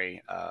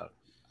story,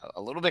 a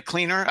little bit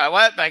cleaner.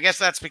 I guess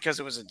that's because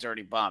it was a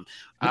dirty bomb.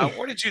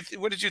 What did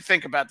you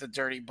think about the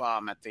dirty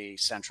bomb at the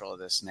central of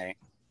this, Nate?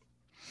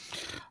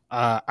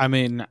 I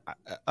mean,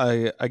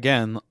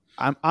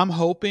 I'm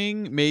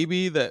hoping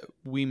maybe that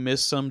we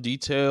missed some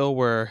detail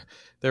where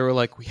they were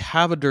like, we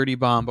have a dirty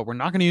bomb, but we're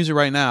not going to use it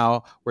right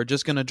now. We're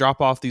just going to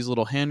drop off these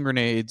little hand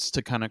grenades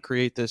to kind of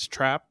create this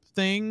trap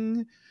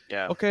thing.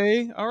 Yeah.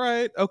 Okay. All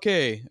right.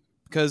 Okay.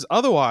 Because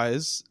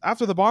otherwise,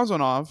 after the bombs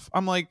went off,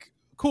 I'm like,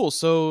 cool.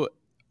 So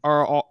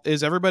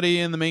is everybody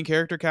in the main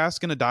character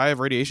cast going to die of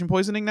radiation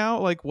poisoning now?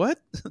 Like, what?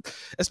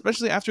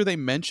 Especially after they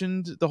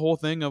mentioned the whole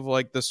thing of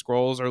like the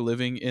Skrulls are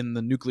living in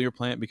the nuclear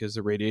plant because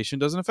the radiation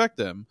doesn't affect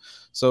them.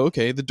 So,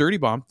 okay, the dirty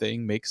bomb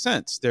thing makes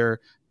sense. They're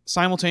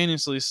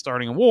simultaneously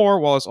starting a war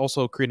while it's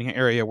also creating an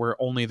area where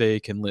only they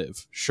can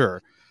live.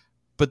 Sure.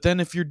 But then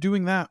if you're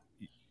doing that,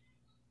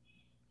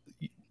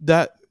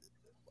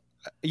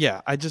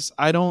 yeah,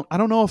 I don't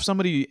know if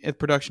somebody at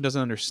production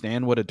doesn't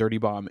understand what a dirty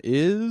bomb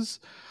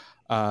is.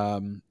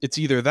 It's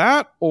either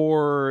that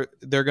or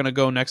they're going to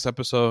go next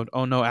episode.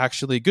 Oh no,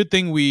 actually good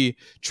thing we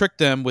tricked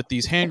them with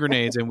these hand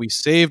grenades and we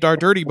saved our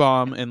dirty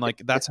bomb. And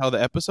like, that's how the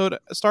episode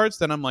starts.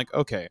 Then I'm like,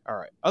 okay, all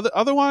right.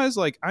 Otherwise,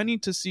 like I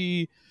need to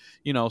see,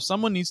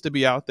 someone needs to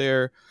be out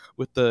there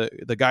with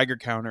the Geiger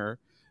counter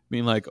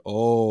being like,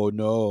 oh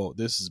no,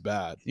 this is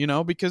bad,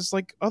 because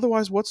like,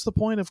 otherwise what's the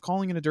point of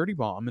calling it a dirty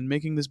bomb and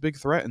making this big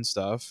threat and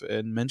stuff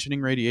and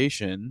mentioning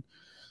radiation?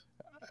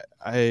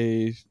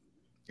 I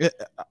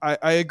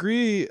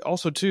agree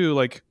also too,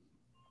 like,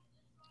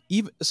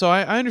 even so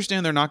I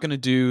understand they're not going to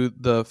do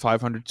the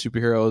 500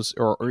 superheroes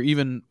or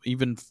even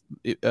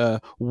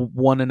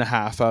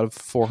 1.5 out of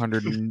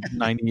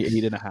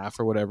 498.5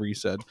 or whatever you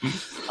said,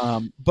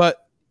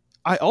 but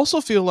I also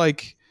feel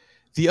like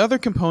the other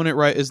component,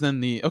 right, is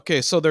then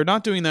so they're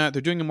not doing that,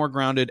 they're doing a more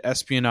grounded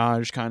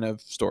espionage kind of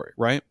story,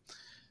 right?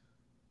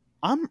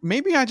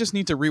 Maybe I just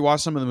need to rewatch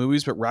some of the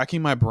movies, but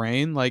racking my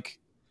brain, like,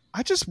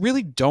 I just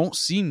really don't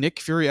see Nick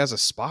Fury as a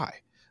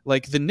spy.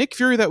 Like, the Nick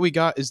Fury that we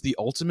got is the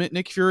ultimate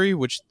Nick Fury,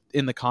 which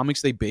in the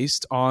comics they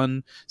based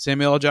on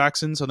Samuel L.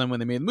 Jackson. So then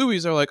when they made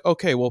movies, they're like,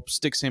 okay, we'll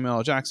stick Samuel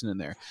L. Jackson in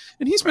there.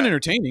 And he's been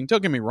entertaining.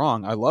 Don't get me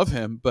wrong. I love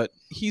him, but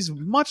he's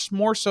much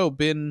more so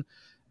been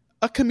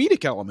a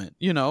comedic element,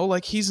 you know,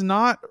 like, he's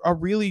not a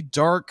really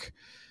dark,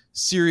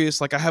 serious,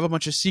 like, I have a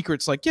bunch of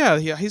secrets. Like, yeah,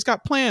 he's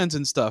got plans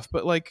and stuff,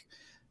 but like,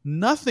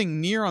 nothing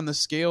near on the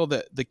scale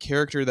that the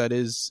character that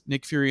is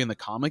Nick Fury in the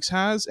comics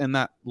has, and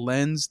that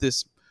lends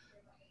this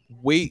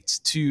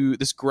weight to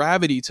this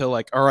gravity to,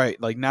 like, all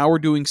right, like, now we're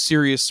doing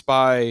serious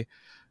spy,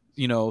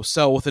 you know,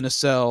 cell within a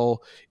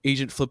cell,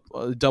 agent flip,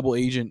 double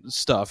agent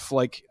stuff.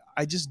 Like,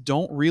 I just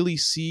don't really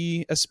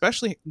see,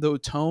 especially the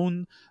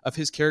tone of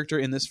his character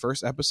in this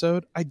first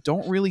episode, I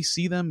don't really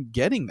see them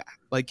getting that.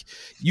 Like,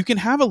 you can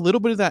have a little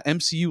bit of that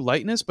MCU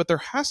lightness, but there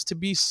has to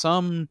be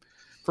some,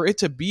 for it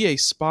to be a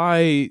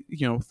spy,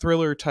 you know,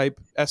 thriller type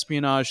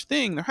espionage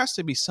thing, there has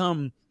to be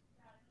some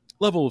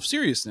level of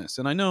seriousness.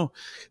 And I know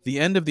the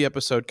end of the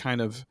episode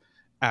kind of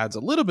adds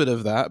a little bit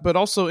of that, but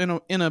also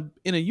in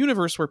a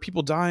universe where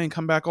people die and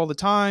come back all the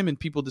time and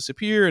people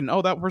disappear and,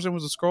 oh, that person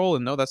was a Skrull,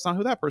 and no, that's not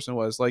who that person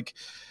was. Like,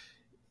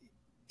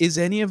 is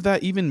any of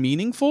that even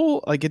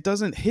meaningful? Like, it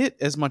doesn't hit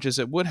as much as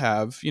it would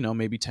have, you know,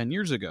 maybe 10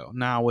 years ago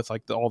now with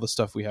like all the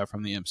stuff we have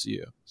from the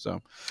MCU.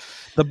 So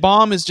the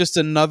bomb is just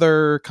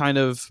another kind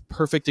of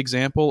perfect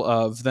example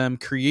of them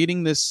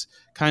creating this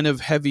kind of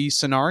heavy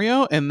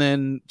scenario and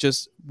then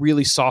just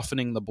really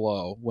softening the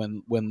blow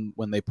when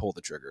they pull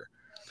the trigger.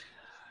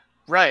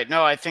 Right.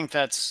 No, I think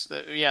that's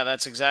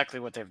exactly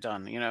what they've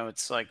done. You know,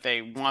 it's like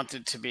they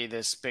wanted to be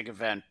this big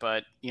event,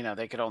 but, you know,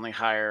 they could only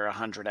hire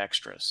 100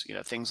 extras, you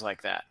know, things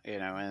like that, you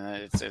know,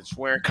 and it's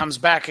where it comes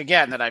back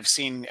again that I've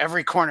seen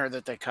every corner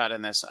that they cut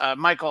in this.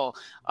 Michael,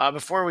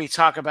 before we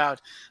talk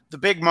about the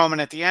big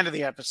moment at the end of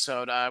the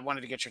episode, I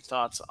wanted to get your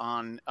thoughts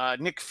on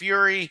Nick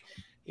Fury.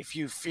 If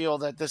you feel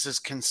that this is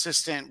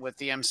consistent with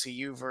the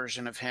MCU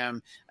version of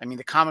him. I mean,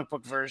 the comic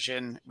book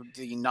version,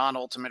 the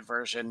non-Ultimate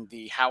version,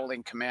 the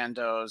Howling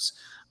Commandos,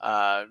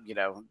 you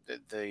know,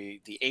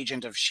 the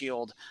Agent of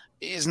S.H.I.E.L.D.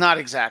 is not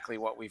exactly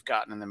what we've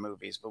gotten in the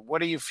movies. But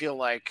what do you feel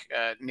like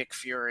Nick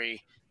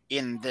Fury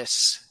in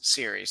this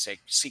series, a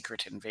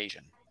Secret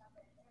Invasion?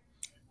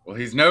 Well,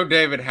 he's no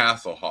David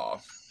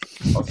Hasselhoff.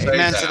 I'll say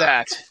Amen to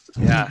that.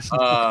 Yeah.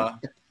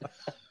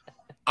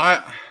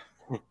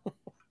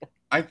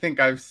 I think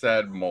I've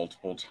said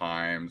multiple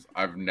times,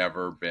 I've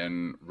never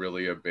been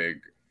really a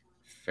big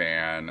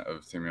fan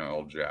of Samuel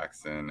L.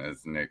 Jackson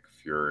as Nick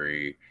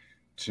Fury.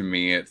 To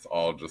me, it's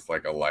all just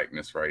like a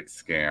likeness rights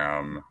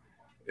scam.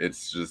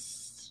 It's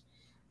just,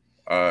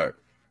 I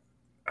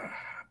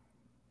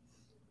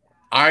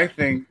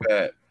think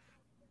that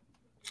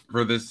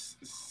for this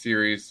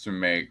series to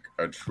make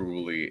a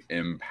truly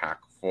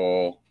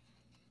impactful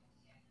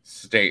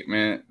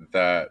statement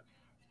that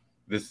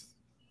this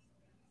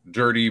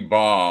dirty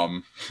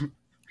bomb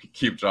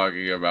keep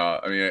talking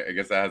about, I mean, I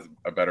guess that has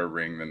a better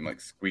ring than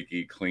like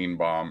squeaky clean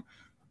bomb,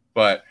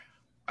 but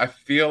I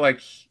feel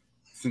like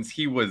since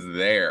he was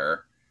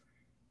there,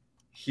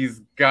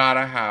 he's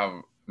gotta have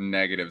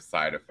negative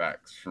side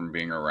effects from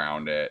being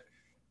around it,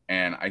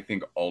 and I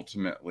think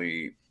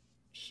ultimately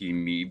he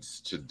needs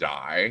to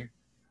die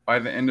by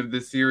the end of the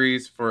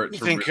series for it you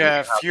to think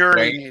really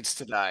Fury needs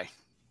to die?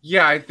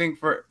 Yeah, I think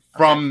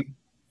from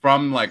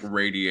like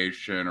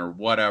radiation or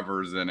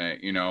whatever's in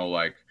it, you know,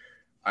 like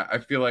I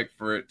feel like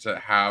for it to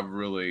have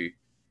really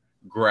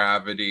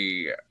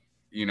gravity,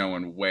 you know,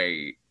 and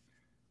weight,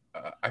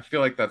 I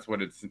feel like that's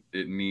what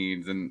it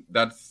needs. And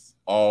that's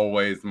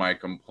always my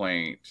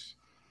complaint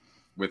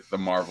with the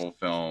Marvel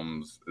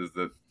films is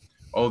that,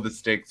 oh, the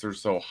stakes are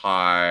so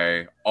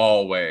high,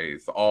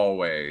 always.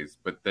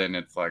 But then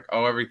it's like,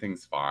 oh,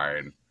 everything's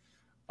fine.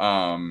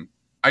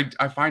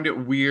 I find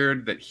it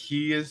weird that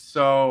he is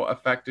so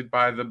affected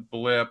by the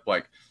blip.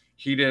 Like,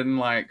 he didn't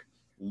like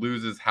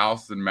lose his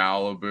house in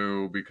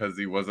Malibu because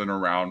he wasn't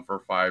around for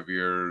 5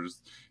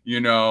 years. You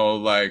know,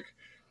 like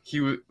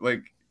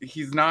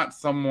he's not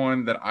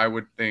someone that I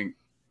would think,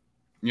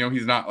 you know,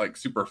 he's not like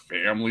super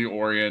family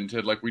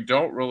oriented. Like, we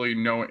don't really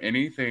know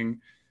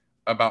anything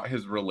about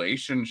his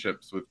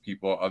relationships with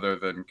people other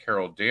than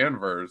Carol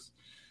Danvers.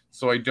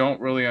 So I don't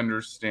really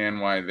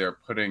understand why they're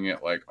putting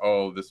it like,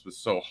 oh, this was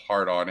so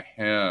hard on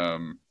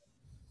him,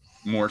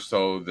 more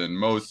so than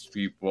most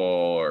people,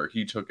 or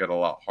he took it a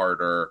lot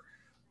harder.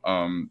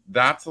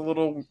 That's a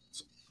little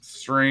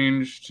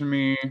strange to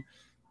me,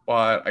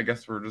 but I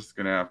guess we're just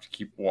going to have to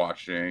keep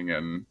watching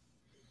and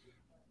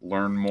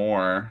learn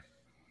more.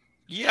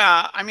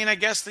 Yeah, I mean, I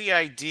guess the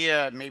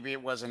idea maybe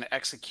it wasn't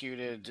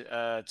executed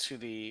to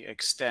the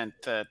extent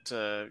that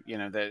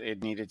that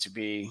it needed to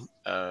be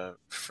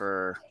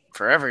for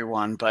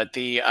everyone. But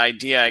the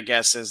idea, I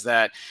guess, is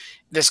that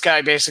this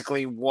guy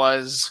basically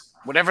was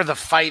whatever the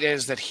fight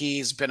is that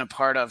he's been a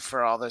part of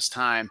for all this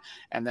time,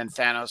 and then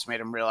Thanos made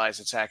him realize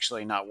it's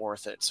actually not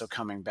worth it. So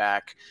coming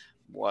back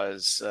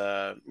was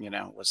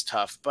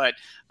tough. But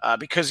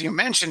because you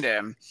mentioned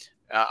him.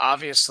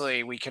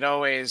 Obviously, we could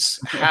always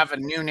have a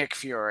new Nick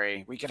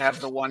Fury. We could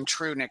have the one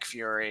true Nick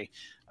Fury,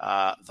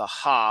 the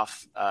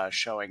Hoff,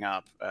 showing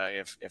up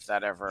if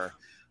that ever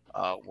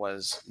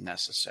was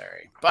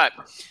necessary. But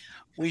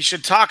we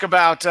should talk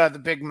about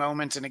the big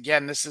moment. And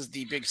again, this is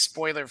the big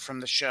spoiler from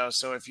the show.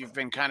 So if you've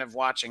been kind of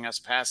watching us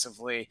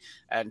passively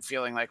and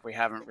feeling like we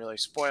haven't really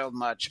spoiled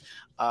much,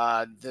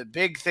 the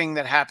big thing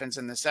that happens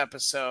in this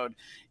episode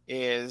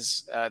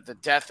is the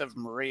death of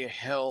Maria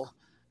Hill.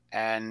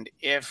 And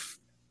if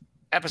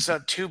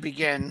episode 2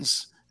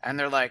 begins and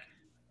they're like,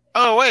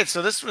 oh wait,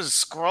 so this was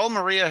Skrull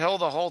Maria Hill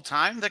the whole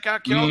time that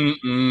got killed?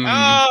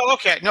 Oh,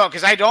 okay. No,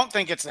 because I don't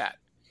think it's that.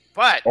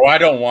 But I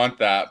don't want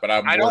that, but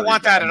I don't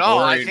want that at all.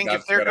 I think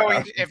if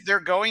they're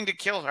going to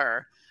kill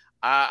her,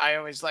 I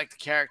always liked the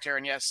character,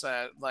 and yes,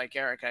 like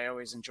Eric, I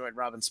always enjoyed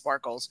Robin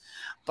Sparkles.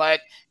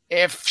 But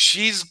if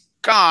she's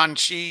gone,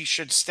 she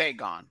should stay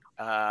gone.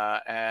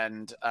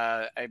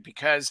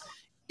 Because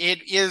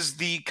it is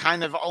the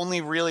kind of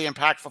only really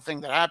impactful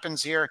thing that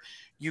happens here.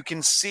 You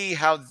can see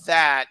how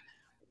that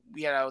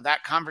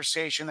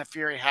conversation that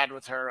Fury had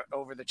with her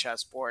over the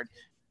chessboard,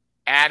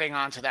 adding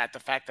on to that, the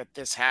fact that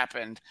this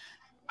happened,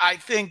 I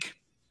think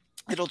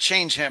it'll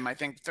change him. I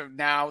think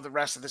now the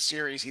rest of the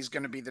series, he's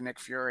going to be the Nick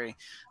Fury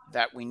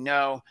that we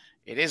know.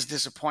 It is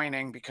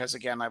disappointing because,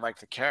 again, I like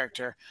the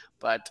character.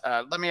 But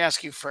let me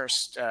ask you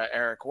first,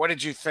 Eric, what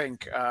did you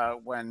think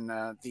when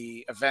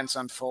the events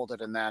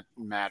unfolded in that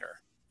matter?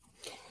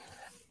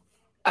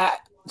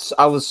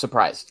 I was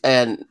surprised,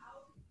 and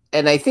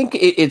I think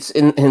it's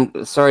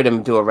in. Sorry to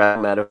do a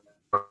round matter,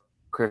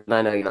 Chris.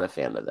 I know you're not a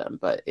fan of them,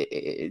 but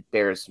it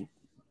bears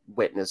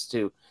witness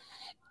to.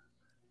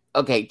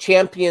 Okay,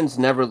 champions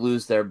never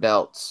lose their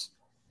belts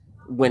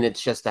when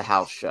it's just a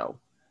house show.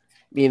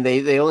 I mean,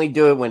 they only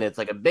do it when it's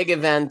like a big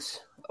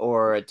event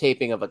or a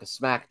taping of like a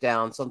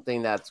SmackDown,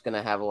 something that's going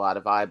to have a lot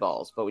of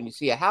eyeballs. But when you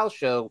see a house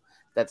show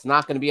that's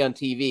not going to be on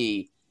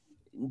TV,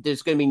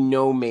 there's going to be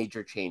no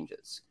major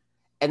changes.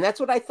 And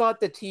that's what I thought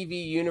the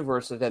TV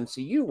universe of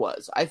MCU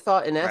was. I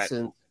thought, in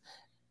essence,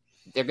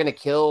 they're going to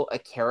kill a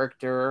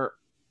character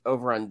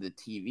over on the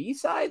TV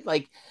side.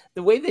 Like,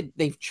 the way that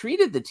they've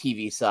treated the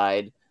TV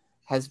side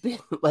has been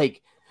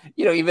like,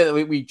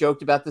 even we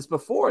joked about this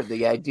before,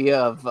 the idea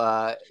of,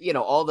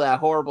 all that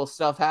horrible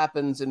stuff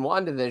happens in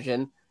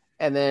WandaVision.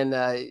 And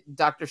then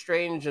Doctor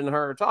Strange and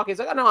her talking. He's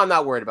like, oh, no, I'm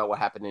not worried about what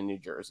happened in New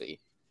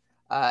Jersey.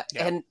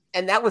 And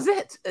that was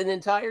it. An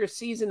entire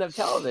season of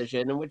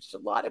television in which a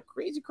lot of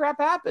crazy crap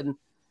happened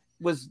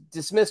was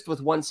dismissed with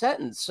one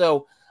sentence.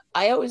 So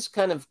I always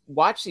kind of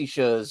watch these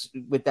shows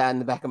with that in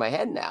the back of my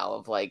head now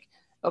of like,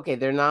 okay,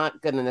 they're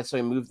not going to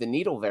necessarily move the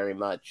needle very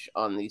much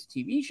on these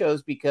TV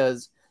shows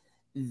because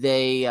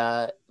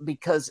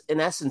because in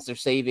essence, they're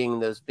saving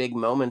those big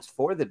moments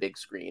for the big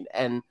screen.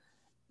 And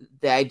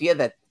the idea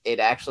that it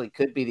actually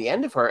could be the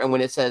end of her. And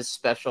when it says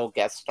special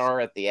guest star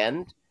at the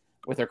end,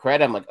 with her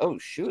credit, I'm like, oh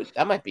shoot,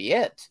 that might be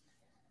it.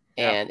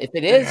 And if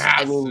it is,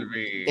 I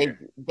mean,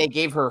 they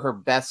gave her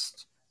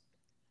best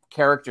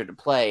character to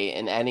play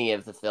in any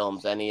of the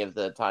films, any of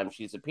the times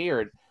she's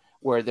appeared,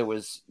 where there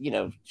was,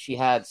 she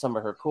had some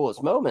of her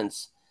coolest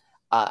moments.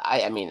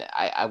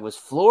 I was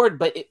floored,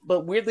 but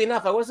weirdly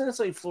enough, I wasn't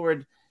necessarily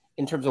floored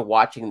in terms of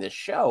watching this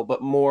show,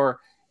 but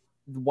more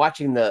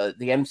watching the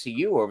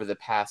MCU over the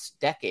past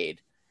decade,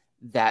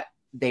 that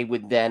they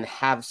would then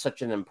have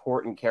such an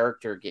important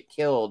character get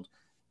killed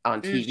on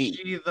TV. Is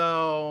she,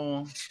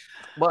 though?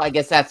 Well, I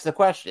guess that's the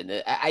question.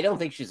 I don't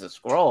think she's a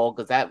Skrull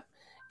because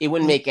it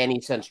wouldn't make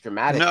any sense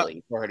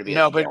dramatically for her to be.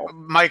 No, but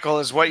Michael,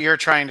 is what you're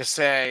trying to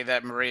say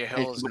that Maria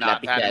Hill is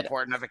not that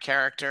important of a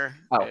character?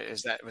 Oh.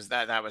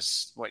 That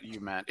was what you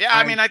meant? Yeah,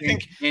 I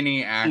think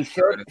any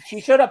actor. She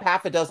showed up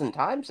half a dozen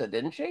times,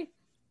 didn't she?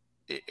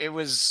 It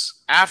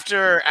was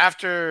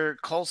after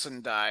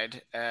Coulson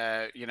died.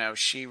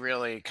 She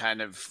really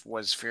kind of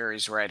was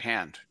Fury's right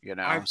hand.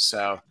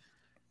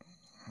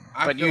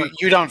 But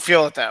you don't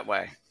feel it that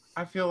way.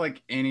 I feel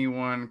like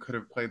anyone could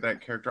have played that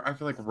character. I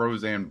feel like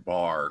Roseanne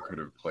Barr could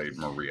have played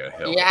Maria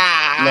Hill.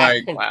 Yeah.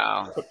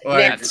 Wow.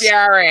 Nick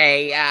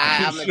Fury,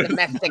 I'm a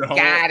domestic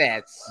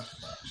goddess.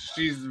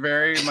 She's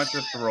very much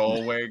a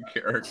throwaway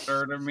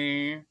character to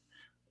me.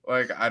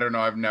 Like, I don't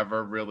know. I've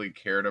never really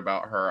cared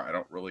about her. I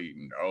don't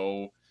really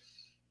know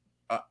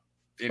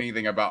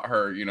anything about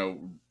her.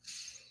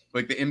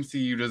 Like the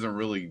MCU doesn't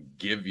really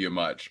give you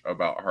much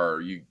about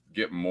her. You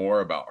get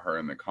more about her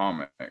in the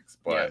comics,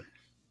 but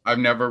I've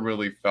never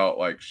really felt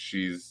like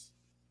she's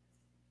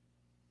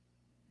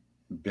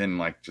been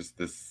like just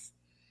this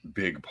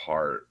big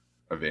part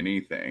of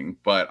anything.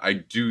 But I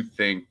do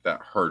think that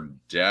her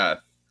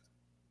death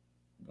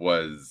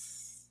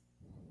was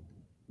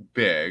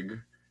big,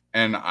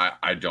 and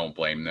I don't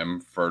blame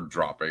them for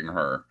dropping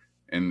her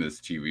in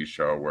this TV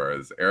show,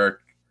 whereas Eric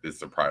is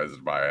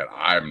surprised by it.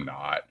 I'm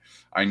not.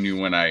 I knew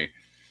when I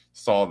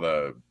saw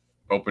the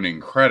opening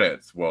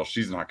credits, well,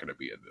 she's not going to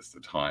be in this a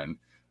ton.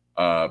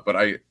 But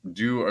I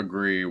do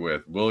agree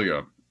with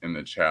William in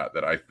the chat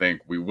that I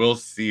think we will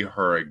see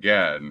her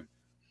again,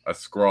 a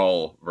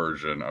Skrull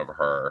version of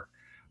her,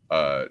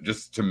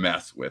 just to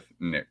mess with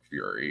Nick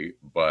Fury.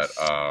 But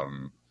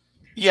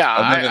yeah,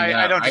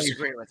 I don't I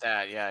disagree with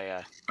that.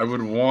 Yeah. I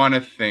would want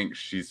to think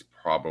she's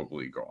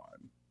probably gone.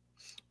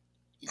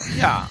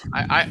 Yeah,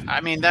 I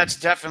mean that's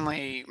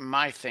definitely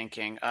my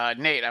thinking.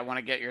 Nate, I want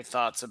to get your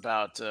thoughts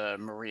about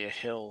Maria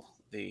Hill,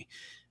 the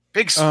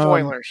big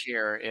spoiler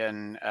here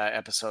in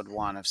episode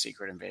 1 of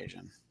Secret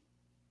Invasion.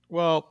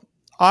 Well,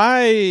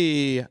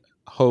 I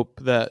hope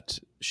that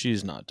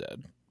she's not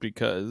dead,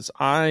 because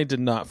I did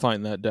not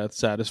find that death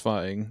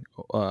satisfying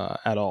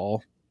at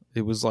all.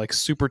 It was like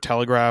super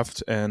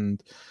telegraphed,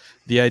 and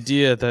the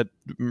idea that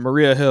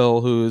Maria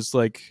Hill, who is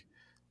like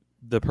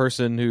the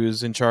person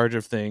who's in charge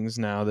of things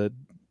now that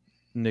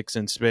Nick's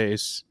in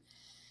space,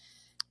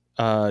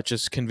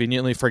 just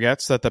conveniently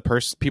forgets that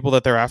the people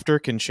that they're after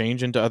can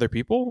change into other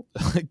people.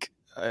 Like,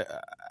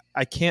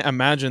 I can't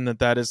imagine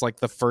that is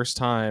like the first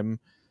time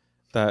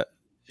that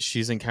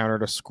she's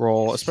encountered a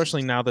Skrull,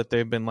 especially now that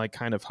they've been like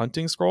kind of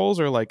hunting Skrulls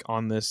or like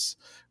on this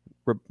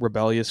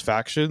rebellious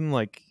faction.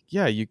 Like,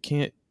 yeah, you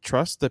can't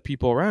trust the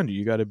people around you.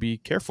 You got to be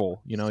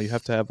careful. You know, you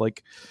have to have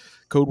like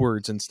code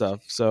words and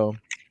stuff. So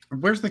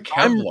where's the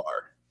Kevlar?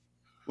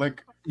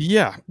 Like,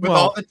 yeah, with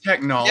all the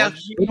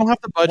technology, we don't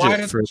have the budget. Why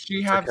doesn't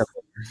she have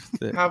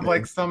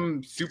like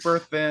some super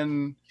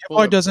thin?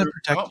 Kevlar doesn't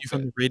protect you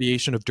from the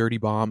radiation of dirty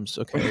bombs.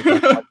 Okay,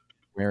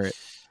 wear it.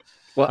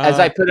 Well, as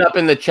I put up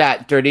in the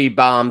chat, dirty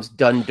bombs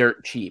done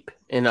dirt cheap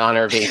in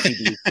honor of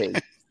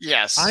ACDC.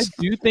 Yes, I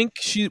do think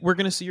we're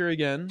going to see her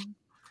again.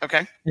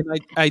 Okay,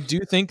 and I do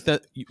think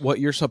that what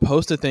you're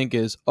supposed to think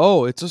is,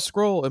 oh, it's a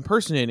Skrull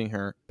impersonating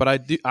her, but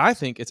I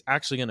think it's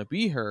actually going to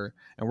be her,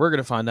 and we're going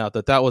to find out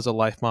that was a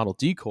life model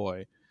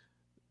decoy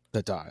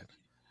that died,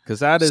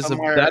 because that is a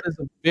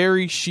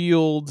very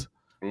SHIELD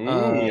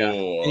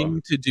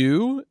thing to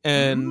do,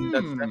 and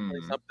that's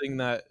definitely something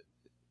that,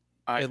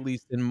 at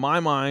least in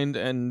my mind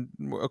and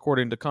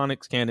according to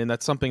comics canon,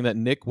 that's something that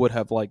Nick would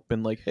have like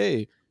been like,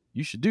 hey,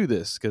 you should do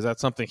this, because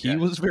that's something he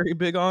was very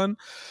big on.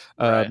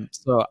 Right.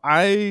 So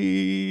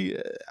I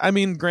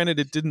mean, granted,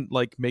 it didn't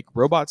like make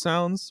robot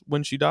sounds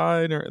when she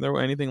died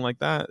or anything like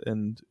that,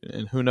 and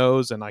who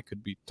knows, and I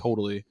could be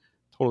totally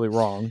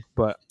wrong,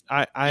 but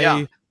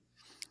I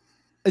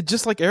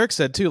just like Eric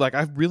said too, like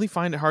I really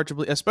find it hard to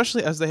believe,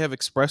 especially as they have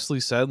expressly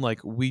said,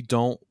 like, we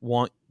don't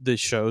want the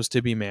shows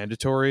to be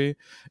mandatory.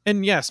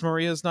 And yes,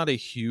 Maria is not a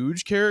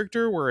huge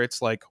character where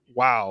it's like,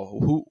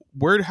 wow,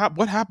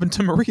 what happened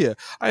to Maria?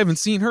 I haven't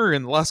seen her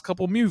in the last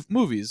couple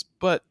movies,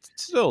 but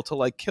still, to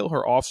like kill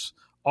her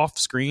off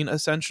screen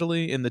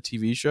essentially in the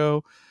TV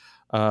show.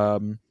 I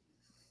mean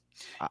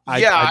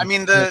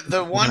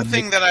the one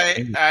thing that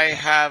I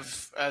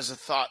have as a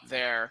thought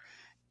there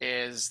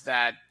is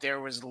that there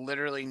was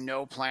literally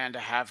no plan to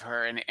have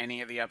her in any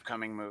of the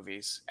upcoming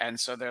movies. And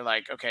so they're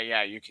like, okay,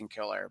 yeah, you can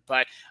kill her.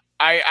 But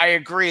I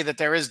agree that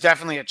there is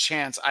definitely a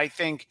chance. I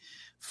think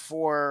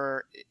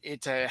for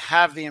it to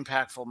have the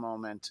impactful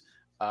moment,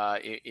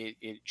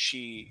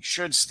 she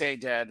should stay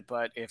dead.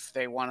 But if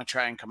they want to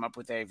try and come up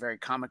with a very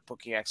comic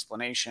booky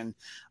explanation,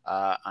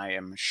 I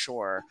am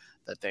sure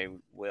that they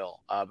will.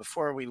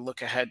 Before we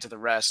look ahead to the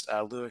rest,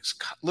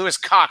 Lewis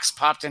Cox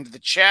popped into the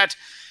chat.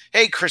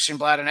 Hey, Christian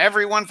Blatt and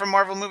everyone from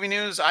Marvel Movie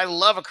News. I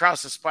love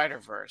Across the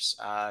Spider-Verse.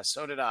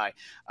 So did I.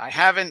 I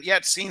haven't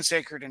yet seen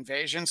Secret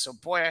Invasion, so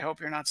boy, I hope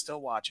you're not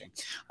still watching.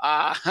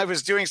 I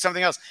was doing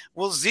something else.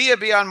 Will Zia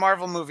be on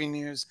Marvel Movie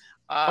News?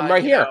 I'm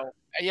right here.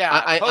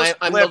 Yeah,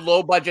 I'm the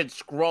low-budget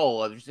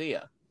Skrull of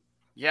Zia.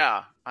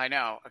 Yeah, I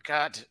know.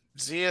 God,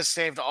 Zia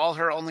saved all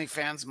her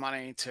OnlyFans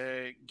money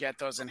to get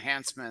those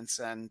enhancements,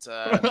 and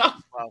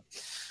well,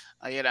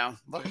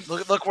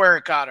 look where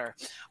it got her.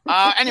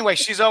 Anyway,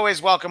 she's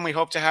always welcome. We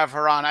hope to have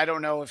her on. I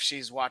don't know if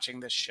she's watching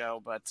this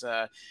show, but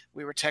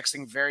we were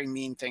texting very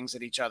mean things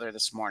at each other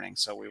this morning,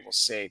 so we will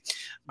see.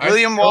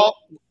 William Wall.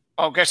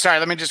 Okay, sorry.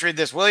 Let me just read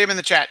this. William in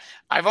the chat.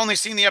 I've only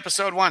seen the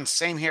episode once.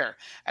 Same here.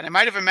 And I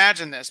might have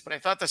imagined this, but I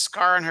thought the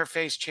scar on her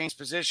face changed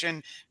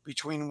position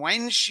between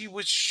when she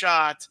was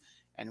shot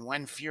and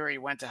when Fury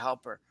went to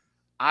help her.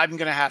 I'm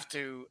going to have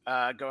to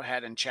go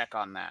ahead and check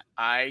on that.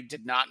 I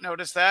did not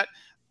notice that,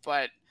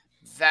 but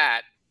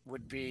that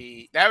would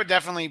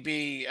definitely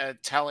be a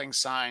telling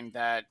sign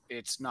that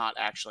it's not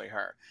actually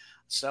her.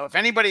 So if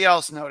anybody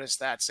else noticed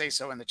that, say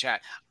so in the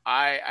chat.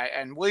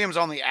 And William's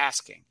only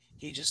asking.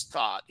 He just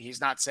thought. He's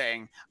not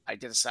saying I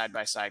did a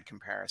side-by-side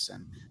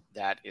comparison.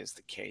 That is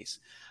the case.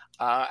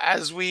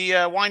 As we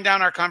wind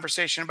down our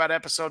conversation about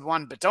episode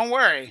 1, but don't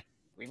worry,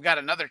 we've got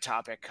another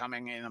topic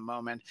coming in a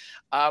moment.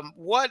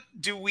 What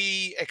do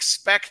we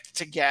expect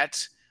to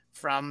get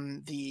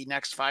from the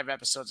next 5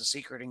 episodes of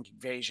Secret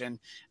Invasion,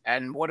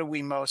 and what do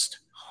we most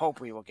hope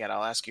we will get?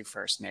 I'll ask you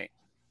first, Nate.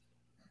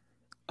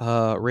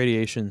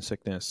 Radiation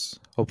sickness,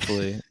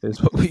 hopefully,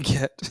 is what we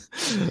get.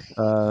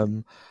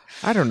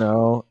 I don't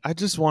know. I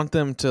just want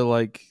them to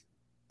like.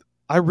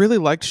 I really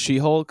liked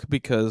She-Hulk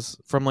because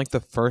from like the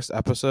first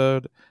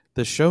episode,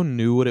 the show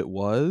knew what it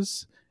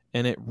was,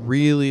 and it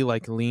really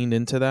like leaned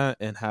into that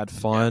and had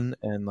fun.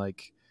 And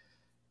like,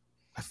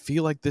 I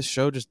feel like this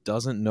show just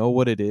doesn't know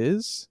what it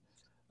is.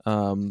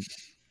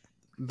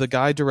 The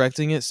guy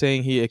directing it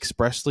saying he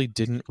expressly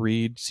didn't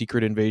read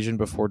Secret Invasion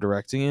before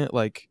directing it,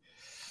 like,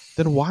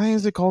 then why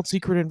is it called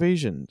Secret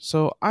Invasion?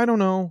 So I don't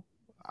know.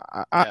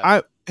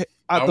 The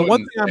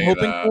one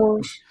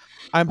thing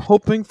I'm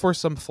hoping for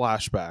some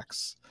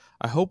flashbacks.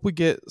 I hope we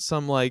get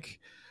some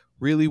like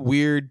really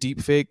weird deep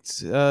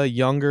faked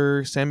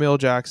younger Samuel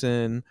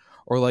Jackson,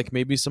 or like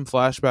maybe some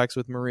flashbacks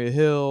with Maria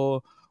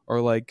Hill, or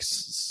like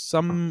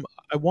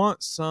I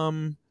want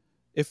some,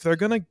 if they're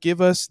gonna give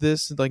us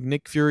this like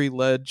Nick Fury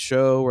led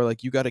show where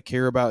like you got to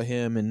care about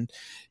him and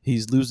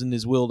he's losing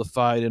his will to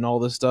fight and all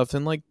this stuff,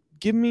 and like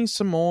give me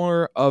some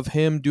more of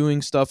him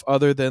doing stuff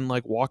other than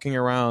like walking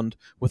around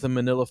with a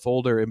manila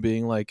folder and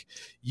being like,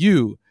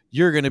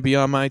 you're going to be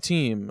on my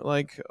team.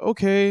 Like,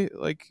 okay,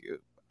 like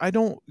I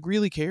don't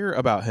really care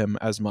about him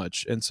as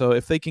much. And so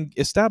if they can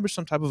establish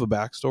some type of a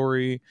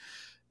backstory,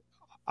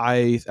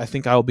 I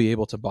think I'll be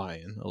able to buy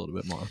in a little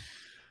bit more.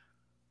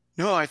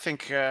 No, I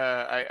think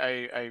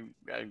I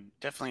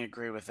definitely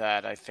agree with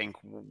that. I think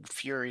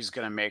Fury's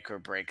going to make or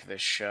break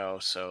this show,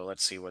 so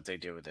let's see what they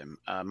do with him.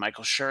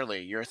 Michael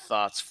Shirley, your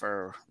thoughts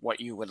for what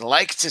you would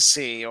like to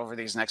see over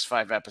these next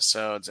 5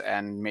 episodes,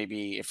 and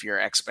maybe if your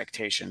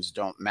expectations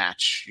don't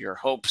match your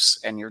hopes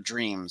and your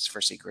dreams for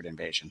Secret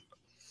Invasion.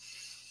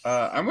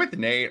 I'm with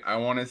Nate. I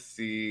want to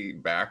see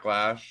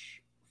backlash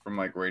from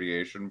like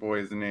radiation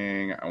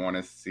poisoning. I want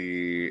to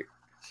see...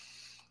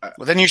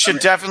 Well, then you should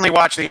definitely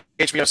watch the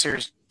HBO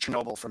series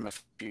Chernobyl from a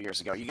few years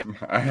ago. You get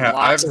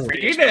I've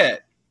seen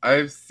it.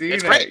 I've seen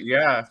it. Great.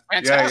 Yeah,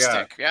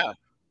 fantastic. Yeah.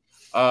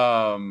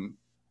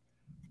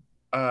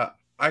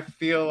 I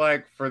feel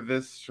like for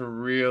this to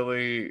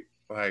really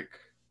like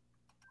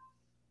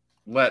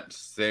let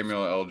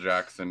Samuel L.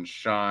 Jackson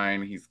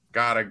shine, he's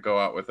got to go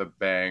out with a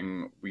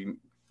bang. We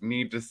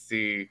need to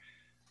see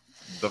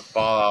the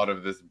fallout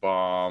of this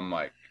bomb,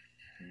 like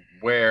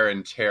wear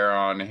and tear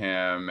on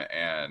him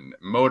and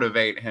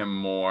motivate him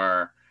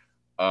more.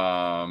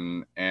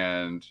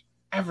 And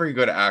every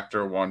good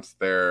actor wants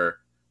their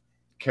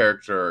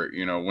character,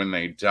 you know, when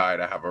they die,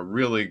 to have a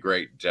really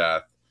great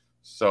death.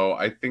 So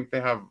I think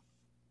they have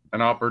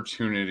an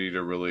opportunity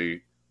to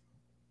really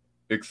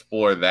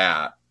explore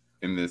that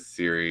in this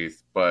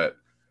series. But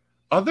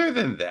other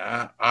than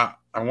that, I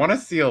want to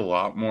see a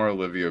lot more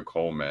Olivia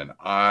Colman.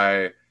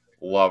 I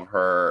love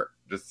her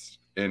just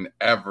in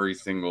every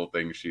single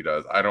thing she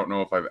does. I don't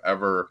know if I've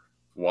ever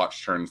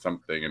watched her in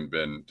something and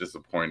been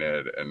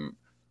disappointed in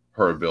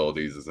her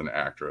abilities as an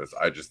actress.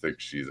 I just think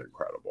she's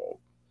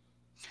incredible.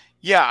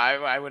 Yeah,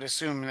 I would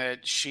assume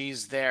that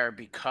she's there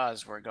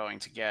because we're going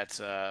to get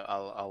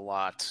a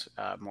lot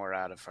more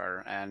out of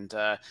her. And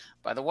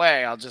by the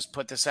way, I'll just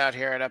put this out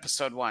here at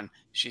episode 1.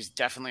 She's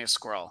definitely a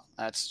Skrull.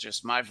 That's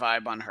just my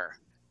vibe on her.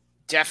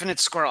 Definite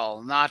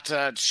Skrull.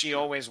 Not she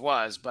always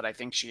was, but I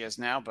think she is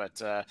now.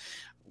 But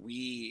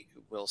we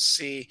will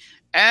see.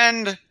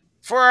 And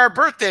for our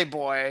birthday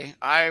boy,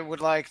 I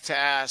would like to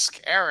ask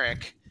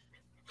Eric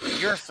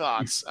your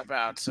thoughts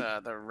about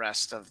the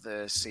rest of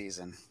the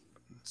season.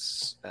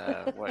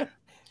 What?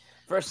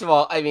 First of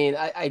all, I mean,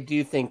 I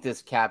do think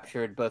this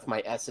captured both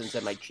my essence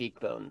and my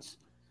cheekbones,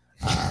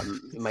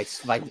 my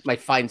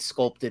fine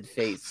sculpted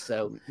face.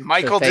 So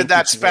Michael did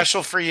that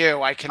special for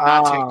you. I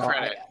cannot take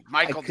credit.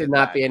 Michael I could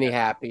not be any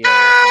happier.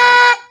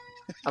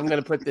 I'm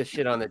going to put this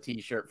shit on the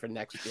t-shirt for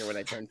next year when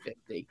I turn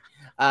 50.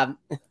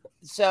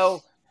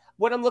 So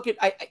what I'm looking,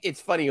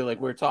 it's funny,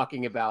 like we're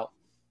talking about,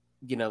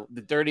 you know,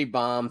 the dirty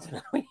bombs.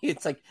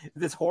 It's like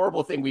this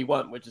horrible thing we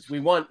want, which is we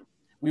want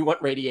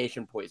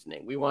radiation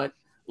poisoning. We want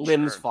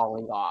limbs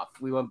falling off.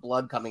 We want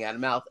blood coming out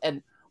of mouth.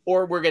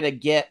 Or we're going to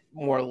get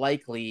more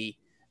likely,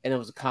 and it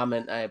was a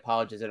comment, I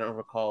apologize, I don't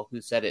recall who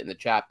said it in the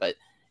chat, but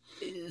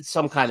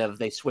some kind of,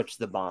 they switch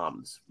the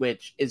bombs,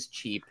 which is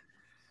cheap.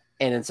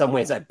 And in some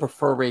ways, I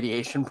prefer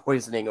radiation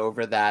poisoning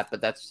over that.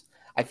 But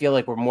I feel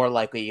like we're more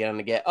likely going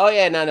to get,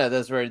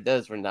 those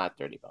were not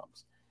dirty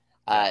bombs.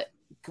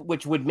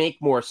 Which would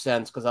make more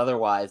sense, because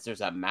otherwise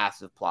there's a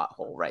massive plot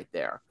hole right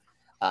there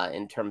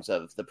in terms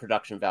of the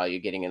production value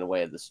getting in the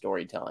way of the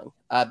storytelling.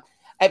 I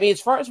mean,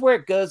 as far as where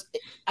it goes,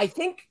 I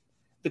think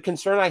the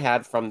concern I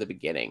had from the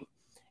beginning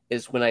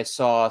is when I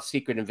saw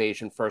Secret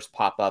Invasion first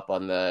pop up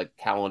on the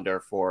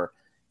calendar for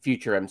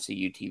future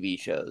MCU TV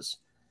shows.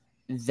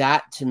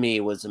 That to me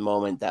was a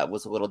moment that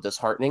was a little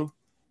disheartening,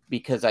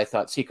 because I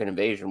thought Secret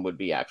Invasion would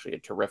be actually a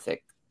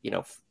terrific, you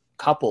know,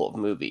 couple of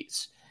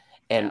movies.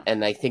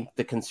 And I think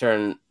the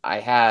concern I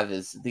have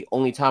is the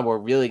only time we're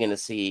really going to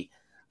see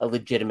a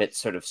legitimate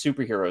sort of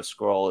superhero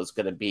Skrull is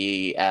going to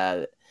be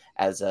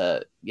as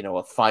a, you know,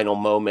 a final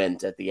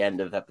moment at the end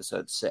of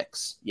episode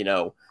 6, you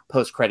know,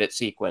 post-credit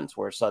sequence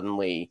where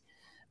suddenly,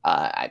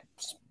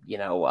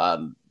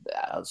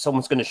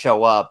 someone's going to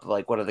show up,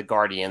 like one of the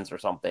Guardians or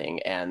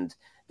something, and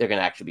they're going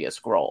to actually be a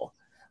Skrull.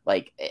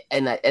 Like,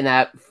 and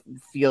that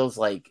feels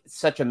like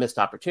such a missed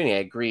opportunity. I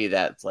agree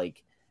that it's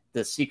like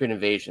the Secret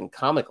Invasion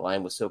comic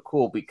line was so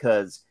cool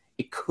because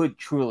it could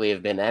truly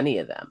have been any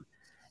of them.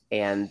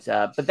 And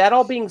but that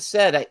all being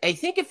said, I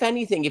think if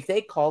anything, if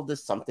they called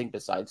this something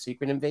besides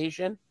Secret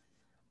Invasion,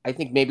 I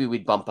think maybe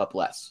we'd bump up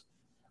less.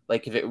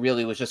 Like if it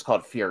really was just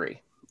called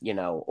Fury,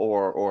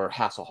 or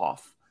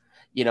Hasselhoff,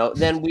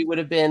 then we would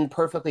have been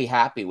perfectly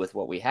happy with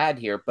what we had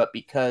here. But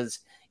because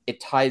it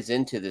ties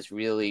into this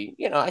really,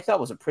 I thought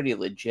was a pretty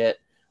legit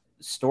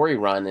story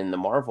run in the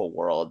Marvel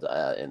world,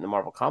 in the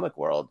Marvel comic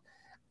world,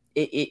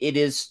 it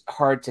is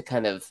hard to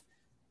kind of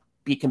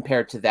be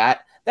compared to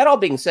that. That all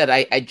being said,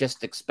 I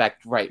just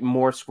expect,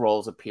 more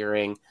Skrulls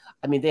appearing.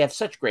 I mean, they have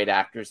such great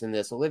actors in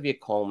this. Olivia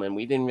Colman.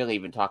 We didn't really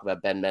even talk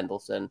about Ben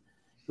Mendelsohn,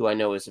 who I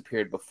know has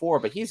appeared before,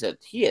 but he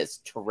is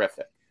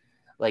terrific.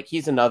 Like,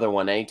 he's another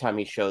one. Anytime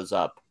he shows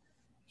up,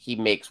 he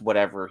makes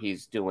whatever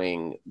he's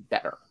doing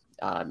better.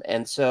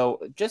 And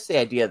so just the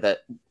idea that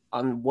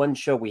on one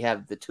show we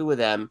have the two of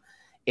them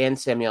and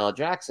Samuel L.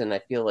 Jackson, I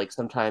feel like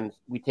sometimes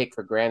we take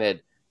for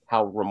granted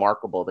how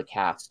remarkable the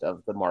cast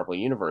of the Marvel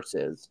Universe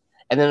is.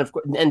 And then, of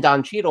course, and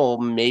Don Cheadle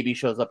maybe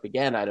shows up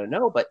again. I don't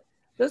know, but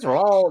those are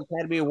all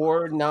Academy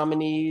Award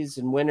nominees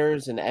and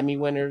winners and Emmy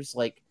winners.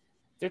 Like,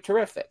 they're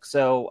terrific.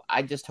 So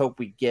I just hope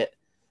we get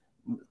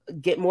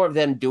more of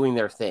them doing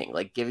their thing,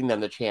 like giving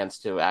them the chance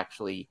to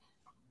actually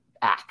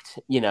act,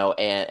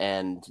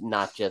 and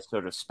not just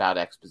sort of spout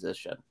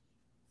exposition.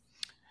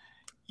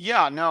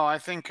 Yeah, no, I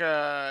think,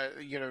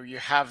 you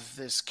have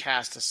this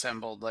cast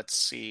assembled. Let's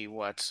see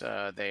what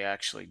they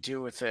actually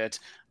do with it.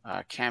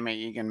 Kami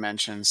Egan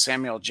mentioned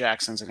Samuel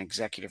Jackson's an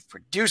executive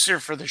producer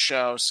for the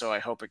show, so I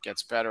hope it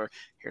gets better.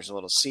 Here's a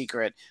little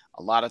secret.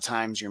 A lot of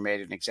times you're made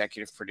an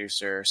executive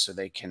producer so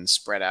they can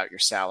spread out your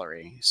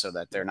salary so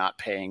that they're not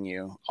paying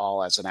you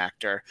all as an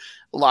actor.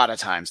 A lot of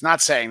times.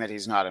 Not saying that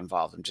he's not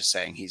involved. I'm just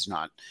saying he's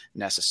not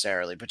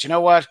necessarily. But you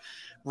know what?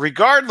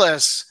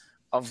 Regardless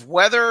of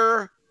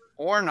whether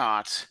or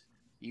not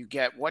you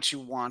get what you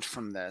want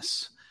from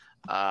this,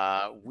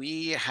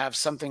 we have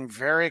something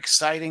very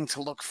exciting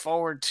to look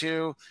forward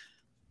to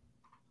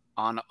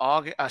on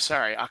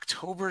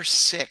October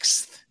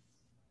 6th.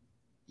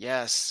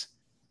 Yes.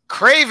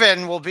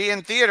 Kraven will be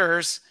in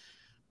theaters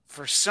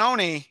for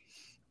Sony.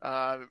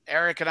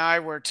 Eric and I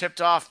were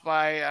tipped off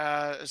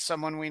by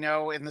someone we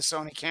know in the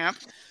Sony camp.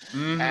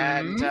 Mm-hmm.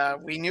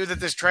 And we knew that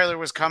this trailer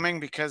was coming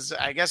because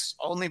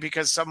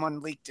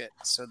someone leaked it.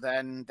 So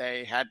then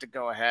they had to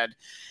go ahead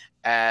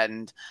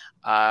and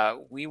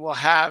we will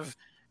have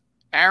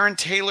Aaron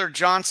Taylor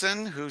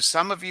Johnson, who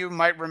some of you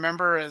might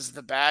remember as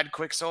the bad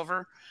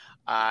Quicksilver.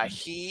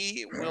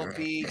 He will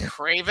be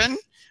Kraven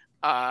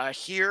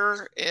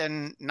here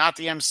in not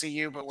the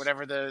MCU, but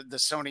whatever the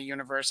Sony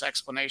Universe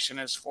explanation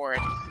is for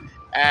it.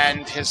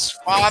 And his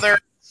father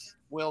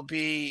will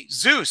be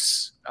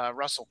Zeus,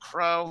 Russell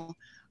Crowe.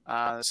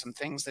 Some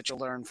things that you'll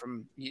learn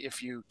from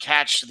if you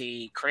catch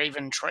the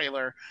Kraven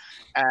trailer.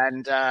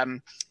 And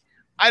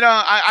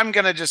I'm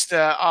going to just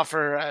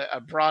offer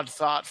a broad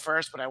thought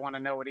first, but I want to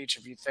know what each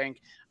of you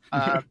think.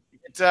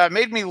 It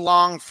made me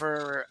long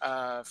for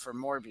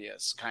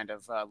Morbius, kind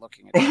of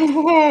looking at it.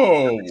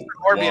 The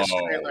Morbius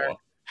trailer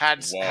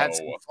had some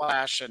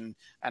flash, and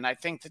I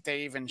think that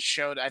they even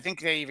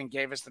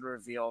gave us the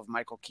reveal of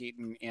Michael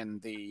Keaton in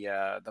the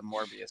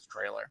Morbius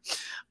trailer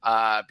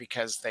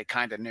because they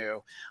kind of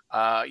knew.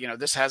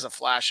 This has a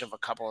flash of a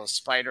couple of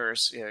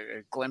spiders,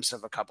 a glimpse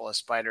of a couple of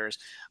spiders,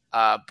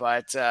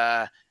 but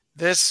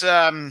this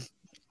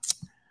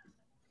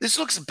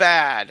looks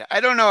bad.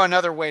 I don't know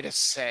another way to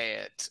say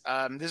it.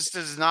 This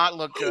does not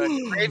look good.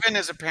 Kraven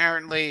is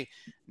apparently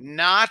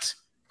not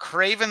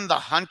Kraven the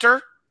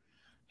Hunter.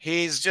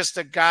 He's just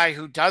a guy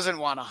who doesn't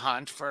want to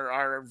hunt. For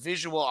our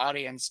visual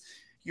audience,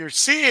 you're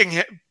seeing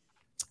him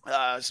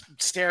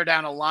stare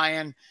down a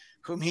lion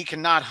whom he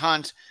cannot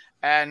hunt.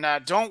 And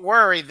don't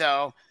worry,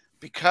 though,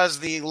 because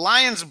the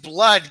lion's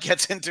blood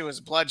gets into his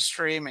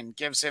bloodstream and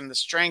gives him the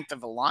strength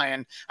of a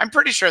lion. I'm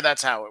pretty sure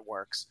that's how it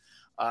works.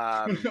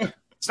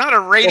 It's not a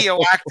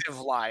radioactive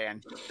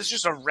lion. It's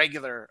just a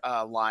regular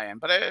lion,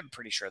 but I'm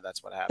pretty sure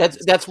that's what happens.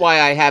 That's why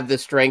I have the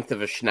strength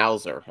of a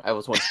schnauzer. I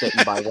was once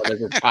bitten by one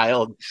as a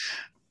child.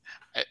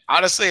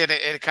 Honestly,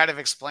 it kind of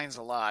explains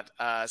a lot.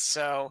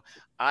 So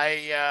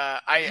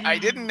I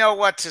didn't know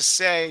what to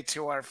say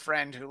to our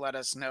friend who let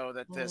us know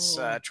that this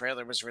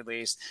trailer was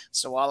released.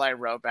 So all I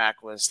wrote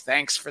back was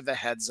thanks for the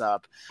heads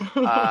up.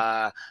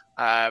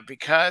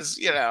 Because,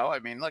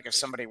 look, if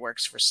somebody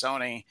works for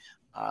Sony,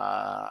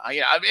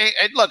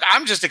 look,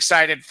 I'm just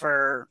excited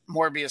for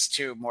Morbius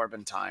 2,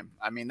 Morbin Time.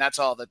 I mean, that's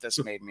all that this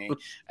made me.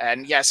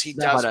 And yes, he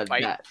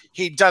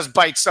does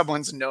bite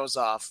someone's nose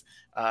off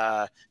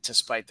to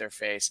spite their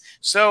face.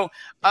 So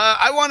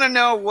I want to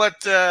know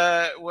what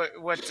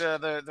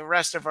the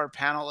rest of our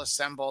panel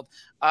assembled.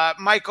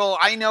 Michael,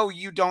 I know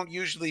you don't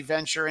usually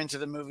venture into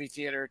the movie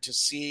theater to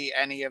see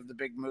any of the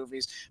big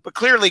movies, but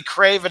clearly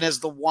Kraven is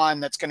the one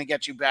that's going to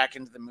get you back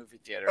into the movie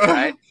theater,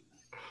 right?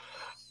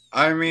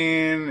 I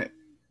mean,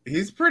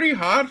 he's pretty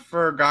hot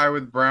for a guy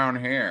with brown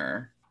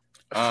hair.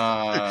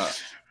 I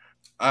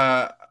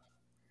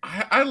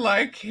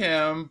like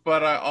him,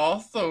 but I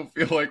also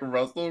feel like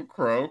Russell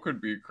Crowe could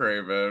be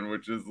Kraven,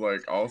 which is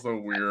like also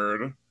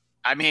weird.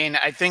 I mean,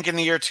 I think in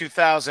the year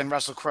 2000,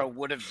 Russell Crowe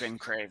would have been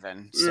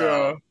Kraven.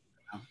 So,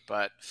 yeah.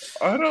 But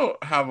I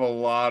don't have a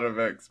lot of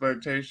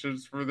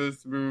expectations for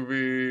this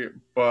movie,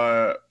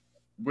 but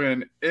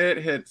when it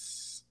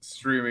hits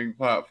streaming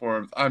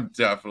platforms, I'm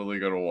definitely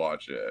gonna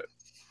watch it.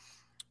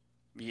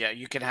 Yeah,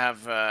 you can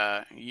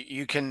have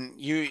you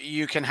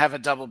can have a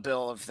double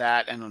bill of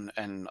that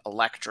and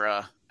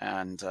Elektra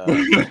and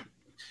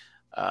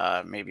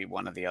maybe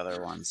one of the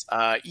other ones.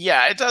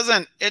 Yeah, it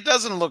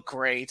doesn't look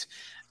great.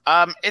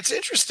 It's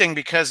interesting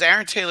because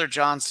Aaron Taylor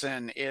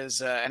Johnson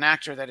is an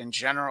actor that in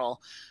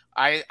general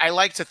I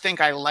like to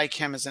think I like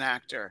him as an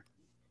actor.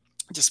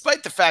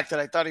 Despite the fact that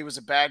I thought he was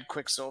a bad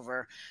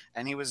Quicksilver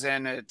and he was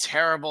in a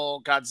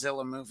terrible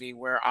Godzilla movie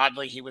where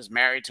oddly he was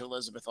married to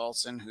Elizabeth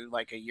Olsen, who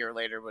like a year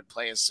later would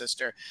play his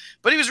sister.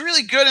 But he was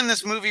really good in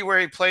this movie where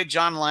he played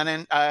John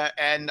Lennon,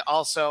 and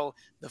also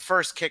the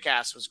first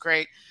Kick-Ass was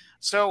great.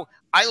 So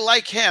I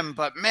like him,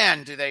 but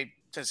man,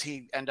 does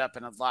he end up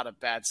in a lot of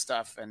bad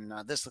stuff. And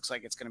this looks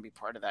like it's going to be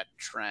part of that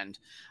trend.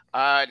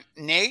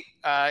 Nate,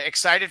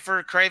 excited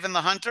for Kraven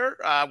the Hunter.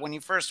 When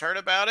you first heard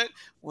about it,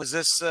 was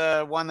this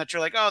one that you're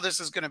like, oh, this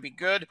is going to be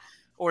good?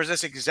 Or is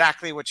this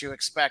exactly what you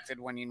expected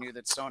when you knew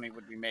that Sony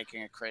would be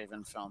making a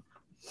Kraven film?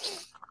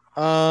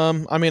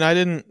 I mean, I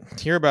didn't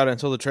hear about it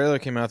until the trailer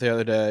came out the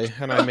other day,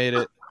 and I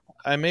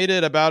made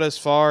it about as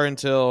far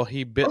until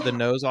he bit the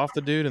nose off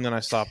the dude, and then I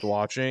stopped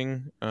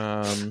watching.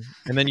 And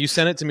then you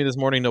sent it to me this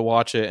morning to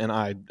watch it, and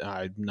I'm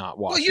not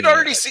watching. Well, you'd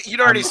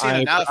already seen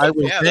enough. I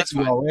resent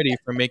you already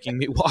for making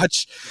me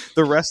watch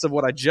the rest of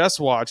what I just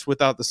watched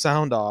without the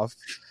sound off.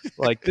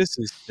 Like, this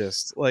is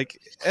just like,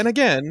 and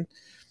again,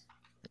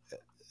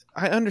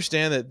 I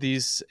understand that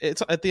it's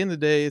at the end of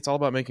the day, it's all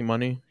about making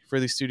money for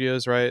these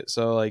studios, right?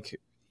 So like,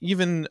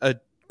 even a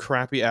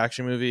crappy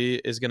action movie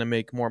is going to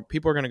make more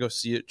people are going to go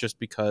see it just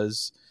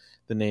because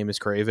the name is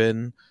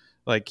Kraven.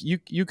 Like you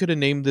could have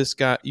named this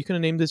guy, you could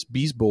have named this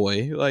Beast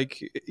Boy.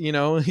 Like, you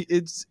know,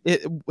 it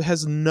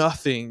has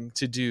nothing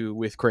to do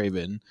with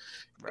Kraven,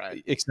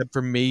 right? Except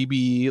for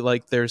maybe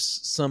like there's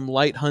some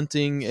light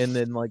hunting, and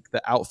then like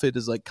the outfit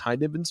is like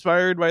kind of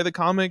inspired by the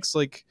comics.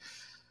 Like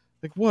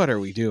what are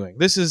we doing?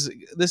 This is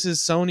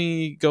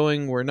Sony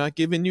going, we're not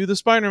giving you the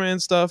Spider-Man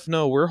stuff.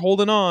 No, we're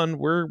holding on.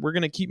 We're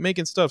going to keep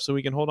making stuff so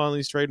we can hold on to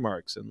these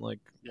trademarks. And like,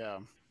 yeah,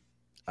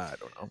 I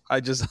don't know.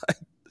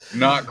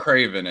 Not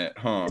Kraven it,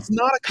 huh? It's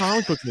not a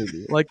comic book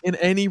movie, like in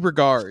any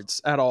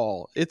regards at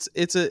all.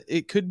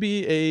 It could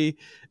be a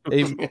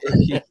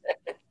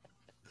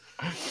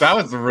That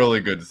was a really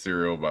good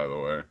cereal, by the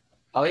way.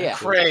 Oh yeah,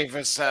 Crave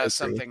is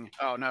something.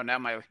 Oh no, now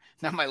my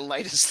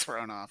light is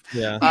thrown off.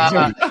 Yeah,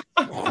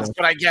 that's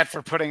what I get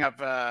for putting up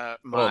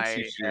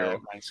my.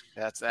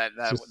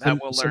 That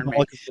will learn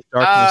me.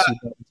 Darkness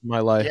into my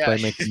life by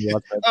making you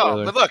watch that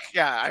trailer. But look,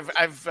 yeah,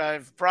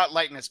 I've brought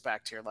lightness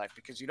back to your life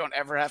because you don't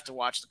ever have to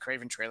watch the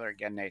Kraven trailer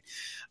again, Nate.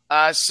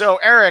 So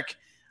Eric,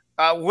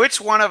 which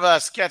one of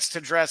us gets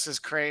to dress as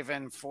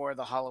Kraven for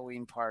the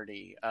Halloween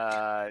party?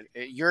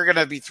 You're going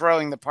to be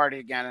throwing the party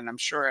again, and I'm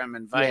sure I'm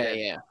invited.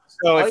 Yeah.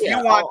 So if you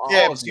want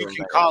dibs, you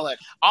can call it.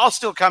 I'll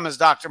still come as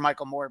Dr.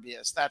 Michael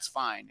Morbius. That's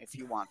fine if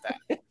you want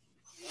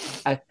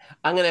that.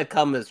 I'm going to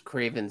come as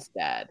Kraven's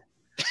dad.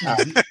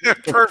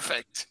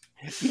 Perfect.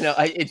 You know,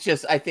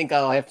 I think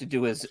all I have to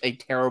do is a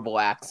terrible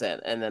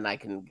accent, and then I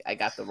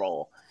got the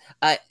role.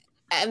 I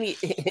mean,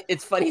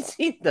 it's funny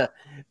seeing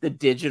the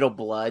digital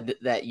blood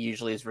that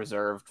usually is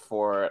reserved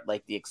for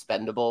like the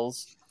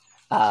Expendables.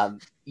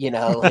 You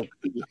know, like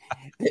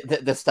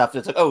the stuff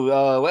that's like,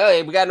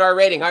 well, we got an R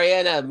rating.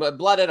 Ariana,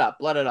 blood it up.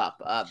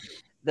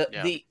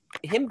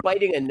 Him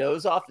biting a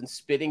nose off and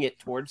spitting it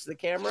towards the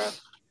camera.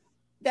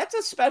 That's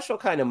a special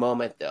kind of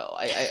moment, though.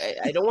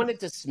 I don't want to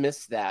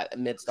dismiss that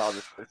amidst all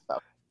this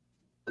stuff.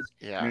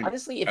 Yeah,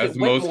 honestly, if it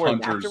went more in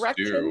that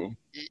direction,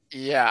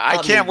 I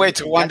can't wait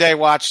to one day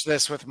watch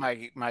this with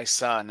my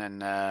son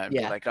and be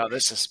like, "Oh,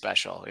 this is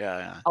special."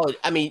 Yeah. Oh,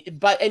 I mean,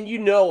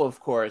 and of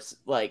course,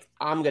 like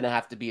I'm gonna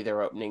have to be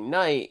there opening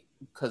night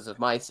because of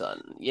my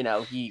son. You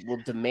know, he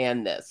will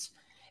demand this,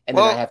 and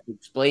then I have to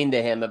explain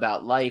to him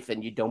about life,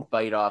 and you don't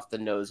bite off the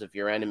nose of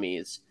your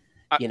enemies.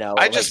 You know,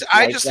 I just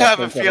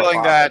have a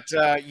feeling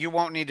that you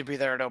won't need to be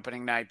there at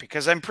opening night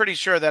because I'm pretty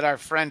sure that our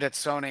friend at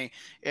Sony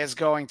is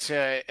going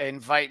to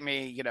invite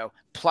me,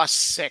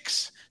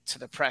 +6 to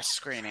the press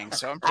screening.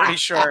 So I'm pretty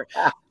sure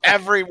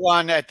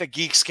everyone at the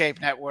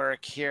Geekscape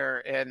network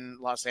here in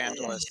Los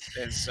Angeles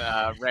is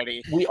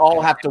ready. We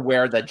all have to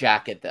wear the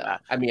jacket, though.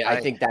 I mean,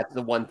 I think that's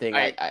the one thing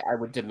I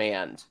would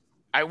demand.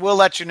 I will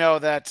let you know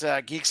that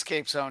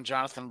Geekscape's own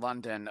Jonathan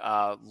London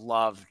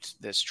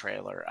loved this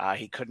trailer.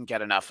 He couldn't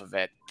get enough of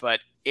it, but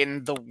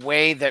in the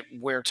way that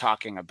we're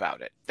talking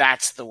about it,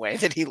 that's the way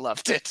that he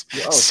loved it.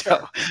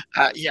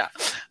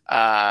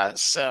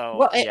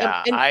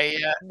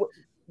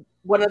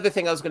 one other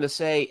thing I was going to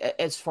say,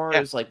 as far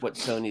as like what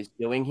Sony's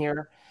doing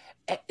here,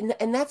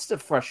 and that's the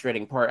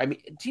frustrating part. I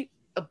mean,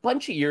 a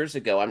bunch of years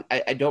ago,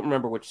 I don't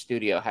remember which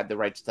studio had the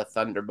rights to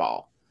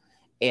Thunderball,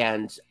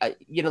 and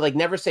like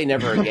Never Say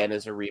Never Again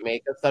is a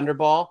remake of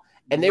Thunderball,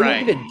 and they were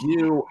going to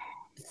do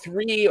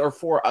 3 or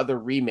 4 other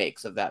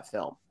remakes of that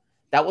film.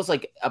 That was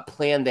like a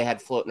plan they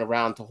had floating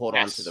around to hold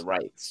on to the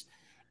rights.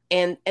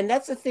 And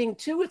that's the thing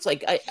too. It's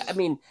like, I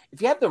mean,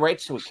 if you have the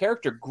rights to a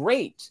character,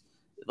 great,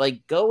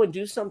 like go and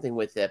do something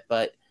with it.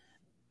 But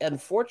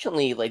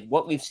unfortunately, like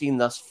what we've seen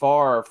thus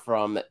far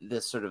from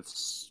this sort of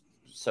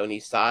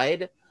Sony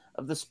side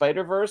of the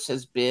Spider-Verse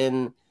has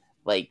been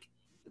like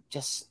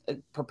just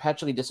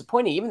perpetually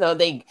disappointing, even though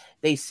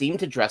they seem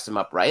to dress him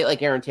up right.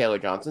 Like Aaron Taylor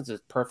Johnson's a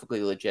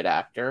perfectly legit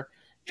actor,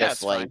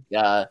 just like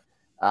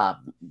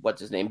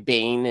what's his name?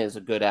 Bane is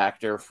a good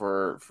actor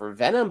for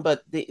Venom,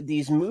 but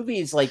these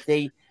movies, like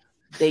they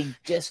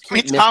just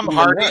keep Tom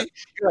Hardy.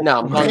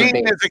 No,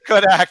 Bane is a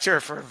good actor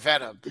for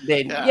Venom.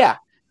 Yeah,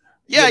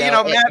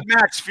 Mad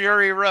Max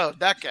Fury Road,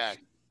 that guy.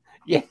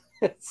 Yeah.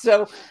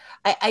 So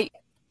I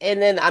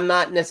and then I'm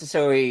not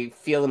necessarily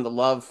feeling the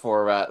love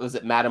for was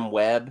it Madam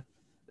Web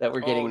that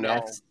we're getting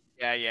next?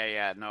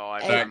 Yeah. No,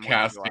 that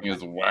casting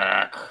is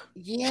whack.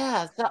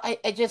 Yeah, so I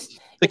just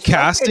the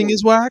casting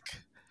is whack.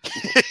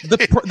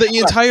 The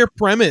entire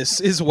premise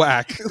is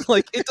whack.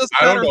 Like it doesn't.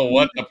 I don't know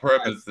what the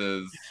premise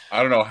is.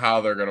 I don't know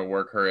how they're gonna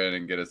work her in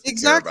and get us to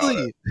care about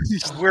it.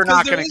 We're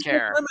not gonna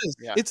care.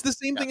 Yeah. It's the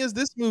same thing as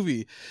this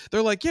movie.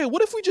 They're like, yeah,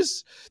 what if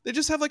they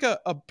just have like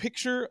a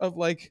picture of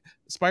like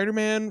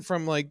Spider-Man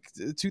from like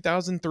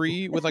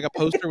 2003 with like a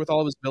poster with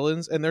all of his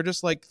villains, and they're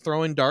just like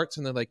throwing darts,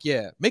 and they're like,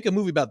 yeah, make a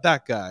movie about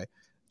that guy.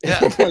 Yeah.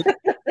 Like,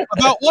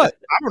 about what?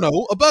 I don't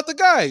know. About the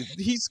guy.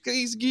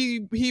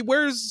 He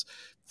wears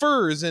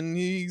furs and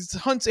he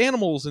hunts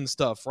animals and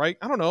stuff, right?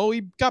 I don't know.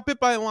 He got bit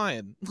by a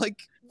lion.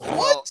 Like,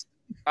 what?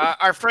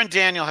 Our friend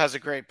Daniel has a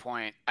great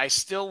point. I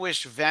still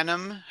wish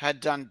Venom had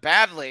done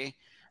badly,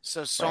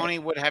 so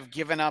Sony would have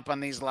given up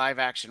on these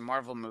live-action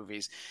Marvel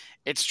movies.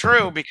 It's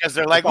true, because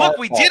they're like, look,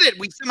 we did it.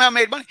 We somehow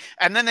made money.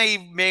 And then they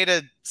made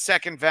a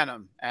second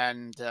Venom.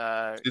 And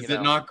Is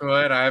it not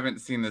good? I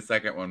haven't seen the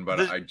second one, but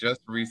I just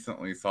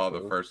recently saw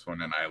the first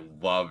one, and I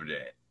loved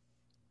it.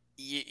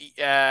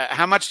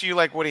 How much do you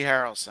like Woody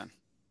Harrelson?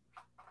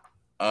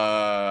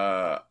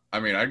 I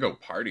mean, I'd go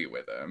party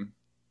with him.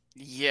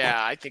 Yeah,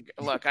 I think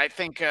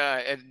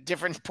at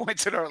different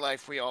points in our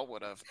life, we all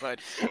would have. But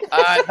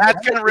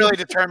that's going to really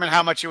determine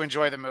how much you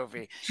enjoy the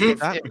movie.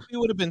 That movie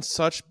would have been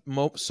so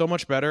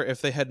much better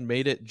if they had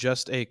made it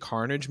just a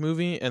Carnage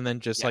movie and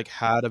then just like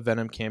had a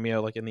Venom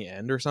cameo like in the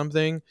end or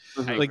something.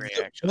 I like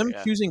agree, actually,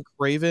 choosing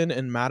Kraven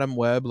and Madam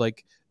Web,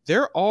 like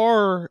there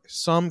are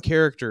some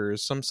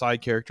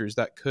side characters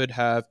that could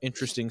have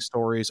interesting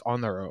stories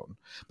on their own,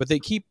 but they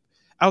keep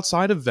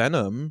outside of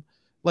Venom,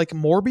 like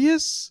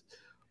Morbius,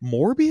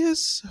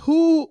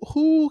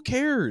 who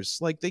cares?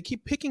 Like they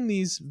keep picking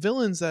these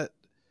villains that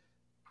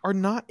are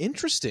not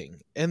interesting,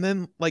 and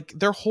then like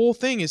their whole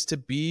thing is to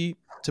be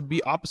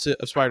opposite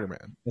of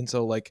Spider-Man. And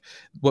so like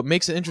what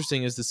makes it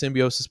interesting is the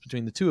symbiosis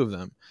between the two of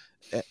them.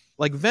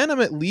 Like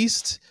Venom at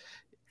least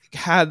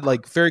had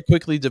like very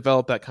quickly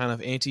developed that kind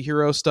of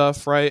anti-hero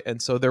stuff, right? And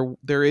so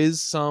there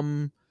is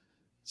some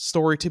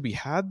story to be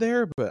had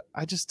there, but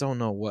I just don't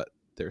know what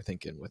they're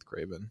thinking with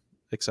Kraven,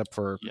 except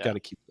for got to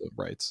keep the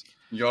rights.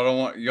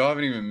 Y'all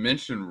haven't even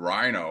mentioned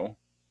Rhino.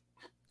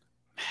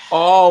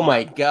 Oh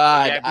my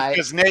god! Yeah,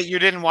 because Nate, you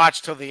didn't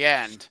watch till the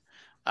end.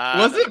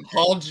 Was it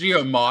Paul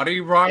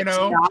Giamatti Rhino?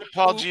 It's not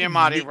Paul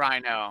Giamatti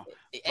Rhino.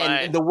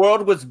 And the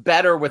world was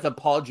better with a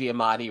Paul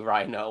Giamatti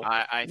Rhino.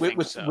 I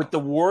think so. With the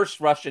worst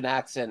Russian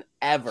accent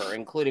ever,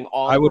 including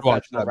all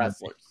professional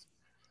wrestlers.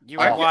 You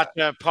would watch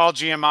a Paul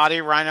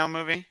Giamatti Rhino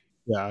movie?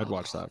 Yeah, I'd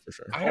watch that for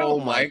sure. I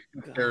don't like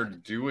that they're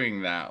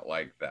doing that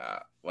like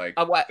that. Like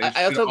they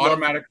should also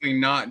automatically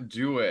not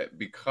do it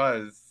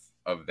because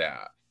of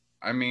that.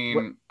 I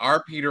mean,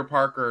 our Peter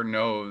Parker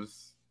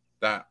knows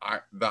that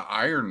the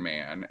Iron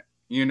Man,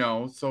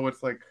 so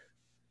it's like,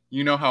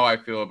 how I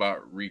feel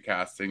about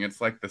recasting.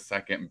 It's like the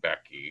second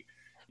Becky,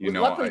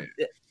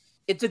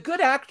 it's a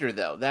good actor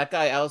though. That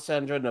guy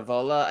Alessandro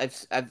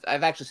Nivola,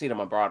 I've actually seen him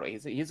on Broadway.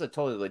 He's a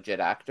totally legit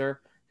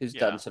actor who's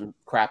done some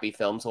crappy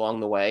films along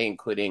the way,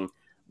 including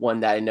one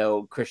that I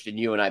know Christian,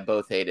 you and I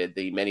both hated,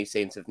 The Many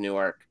Saints of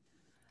Newark.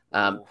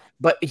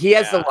 But he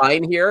has the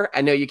line here.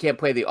 I know you can't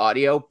play the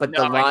audio, but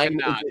the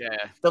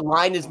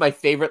line is my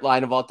favorite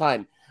line of all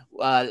time.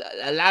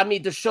 Allow me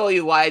to show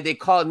you why they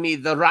called me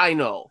the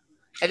Rhino.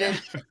 And then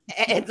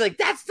it's like,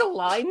 that's the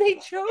line they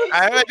chose.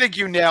 I think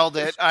you nailed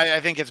it. I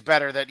think it's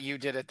better that you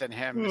did it than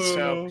him.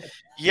 So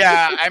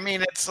yeah, I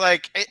mean, it's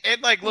like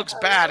it like looks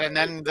bad, and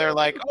then they're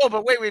like, oh,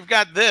 but wait, we've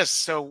got this,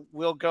 so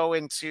we'll go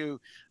into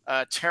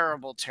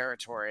terrible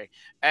territory.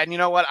 And you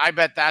know what? I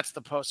bet that's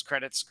the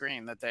post-credit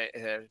scene that they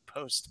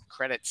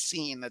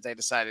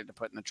decided to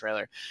put in the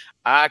trailer.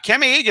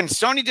 Kemi Egan,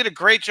 Sony did a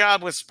great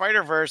job with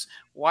Spider-Verse.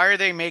 Why are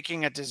they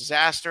making a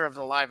disaster of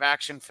the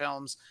live-action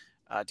films?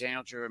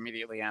 Daniel Drew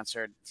immediately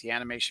answered, the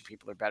animation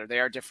people are better. They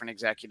are different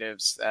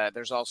executives.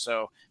 There's a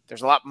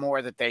lot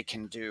more that they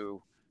can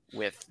do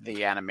with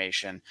the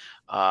animation.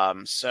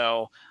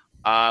 So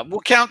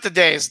we'll count the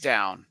days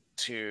down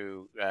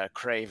to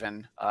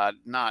Kraven.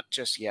 Not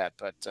just yet,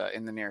 but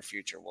in the near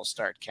future, we'll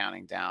start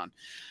counting down.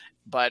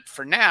 But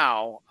for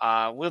now,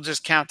 we'll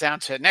just count down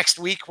to next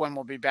week when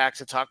we'll be back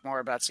to talk more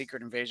about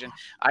Secret Invasion.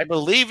 I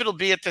believe it'll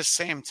be at the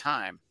same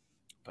time.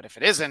 But if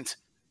it isn't,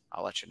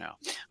 I'll let you know.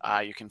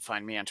 You can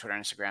find me on Twitter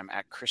and Instagram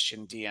at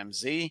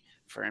ChristianDMZ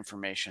for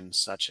information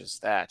such as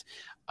that.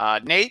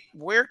 Nate,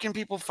 where can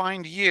people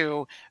find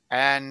you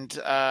and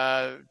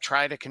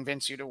try to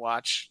convince you to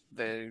watch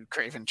the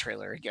Kraven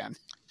trailer again?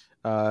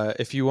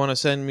 If you want to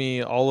send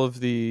me all of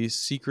the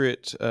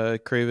secret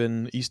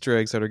Kraven Easter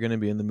eggs that are going to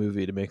be in the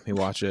movie to make me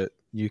watch it,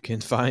 you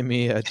can find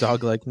me at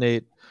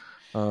DogLikeNate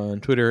on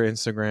Twitter,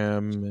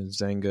 Instagram, and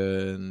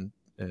Zanga, and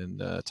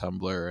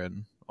Tumblr,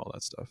 and all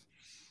that stuff.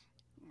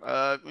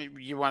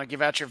 You want to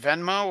give out your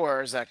Venmo,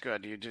 or is that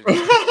good? You do.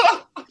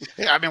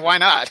 I mean, why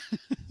not?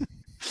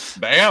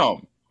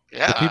 Bam.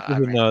 Yeah, the people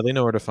who know, they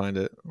know where to find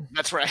it.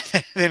 That's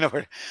right. They know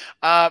where.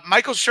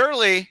 Michael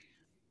Shirley,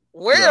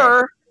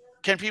 where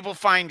can people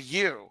find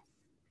you?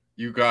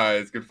 You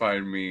guys can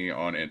find me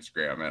on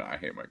Instagram at I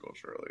Hate Michael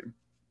Shirley.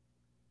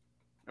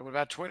 And what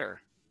about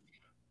Twitter?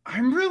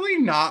 I'm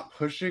really not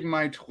pushing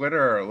my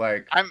Twitter.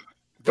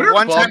 The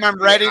one time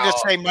I'm ready to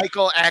say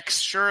Michael X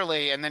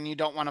Shirley, and then you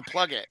don't want to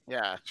plug it.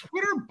 Yeah.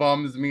 Twitter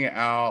bums me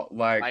out.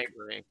 I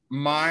agree.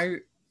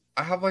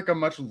 I have a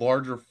much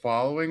larger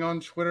following on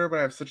Twitter, but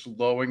I have such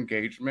low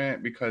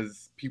engagement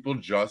because people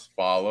just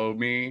follow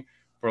me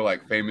for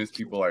famous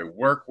people I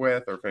work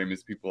with or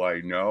famous people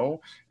I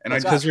know. And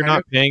because you're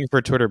not paying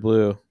for Twitter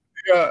Blue.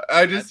 Yeah,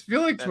 I just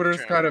feel like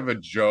Twitter's kind of a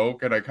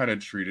joke, and I kind of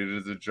treat it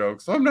as a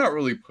joke. So I'm not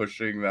really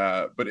pushing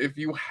that. But if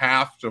you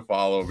have to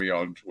follow me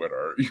on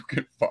Twitter, you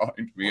can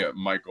find me at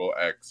Michael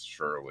X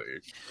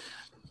Shirley.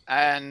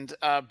 And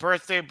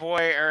birthday boy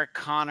Eric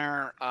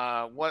Connor,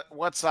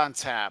 what's on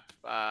tap?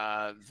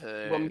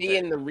 Me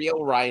and the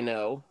real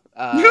Rhino.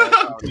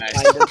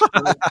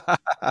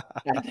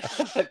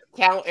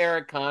 Count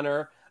Eric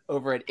Connor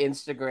over at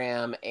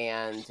Instagram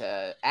and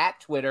at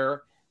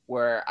Twitter,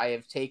 where I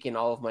have taken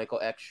all of Michael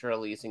X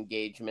Shirley's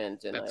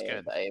engagement and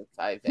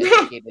I've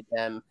educated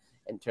them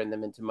and turned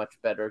them into much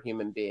better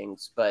human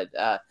beings. But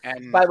by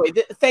the way,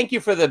 thank you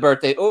for the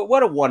birthday. Oh,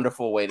 what a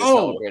wonderful way to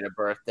celebrate a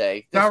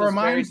birthday. That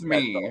reminds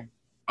me.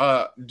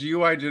 Do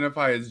you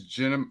identify as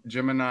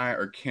Gemini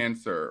or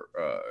Cancer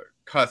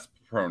cusp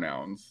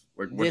pronouns?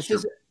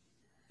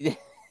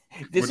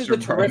 This is a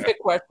terrific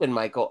question,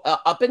 Michael.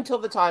 Up until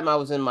the time I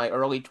was in my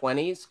early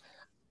 20s,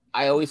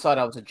 I always thought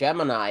I was a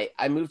Gemini.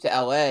 I moved to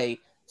LA.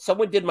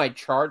 Someone did my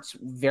charts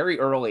very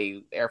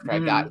early after I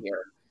got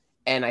here,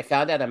 and I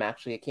found out I'm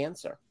actually a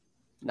Cancer,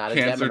 not a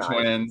Gemini. Cancer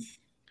twins.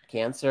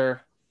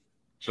 Cancer.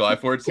 July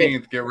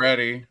 14th. Get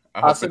ready.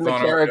 I hope it's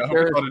on a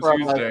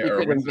Tuesday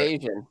or Wednesday.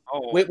 Invasion.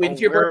 When's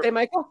your birthday,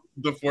 Michael?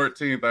 The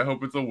 14th. I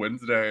hope it's a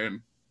Wednesday,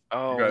 and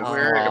you guys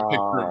we're take a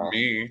picture of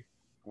me.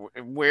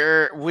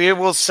 We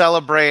will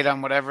celebrate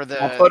on whatever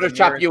I'll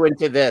Photoshop you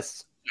into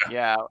this.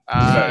 Yeah,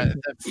 the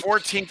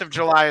 14th of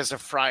July is a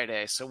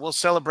Friday, so we'll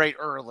celebrate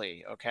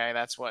early. Okay,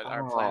 that's what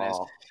our plan is.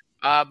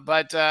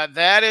 But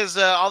that is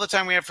all the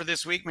time we have for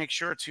this week. Make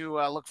sure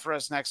to look for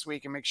us next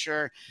week, and make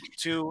sure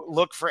to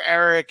look for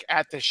Eric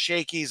at the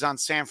Shakey's on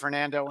San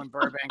Fernando in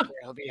Burbank,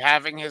 where he'll be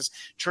having his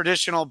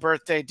traditional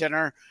birthday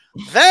dinner.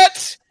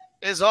 That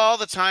is all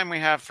the time we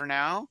have for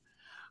now.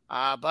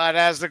 But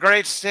as the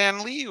great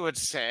Stan Lee would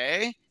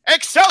say,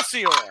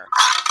 Excelsior!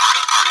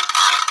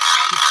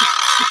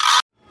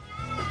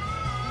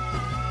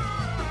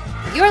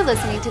 You're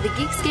listening to the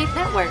Geekscape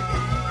Network.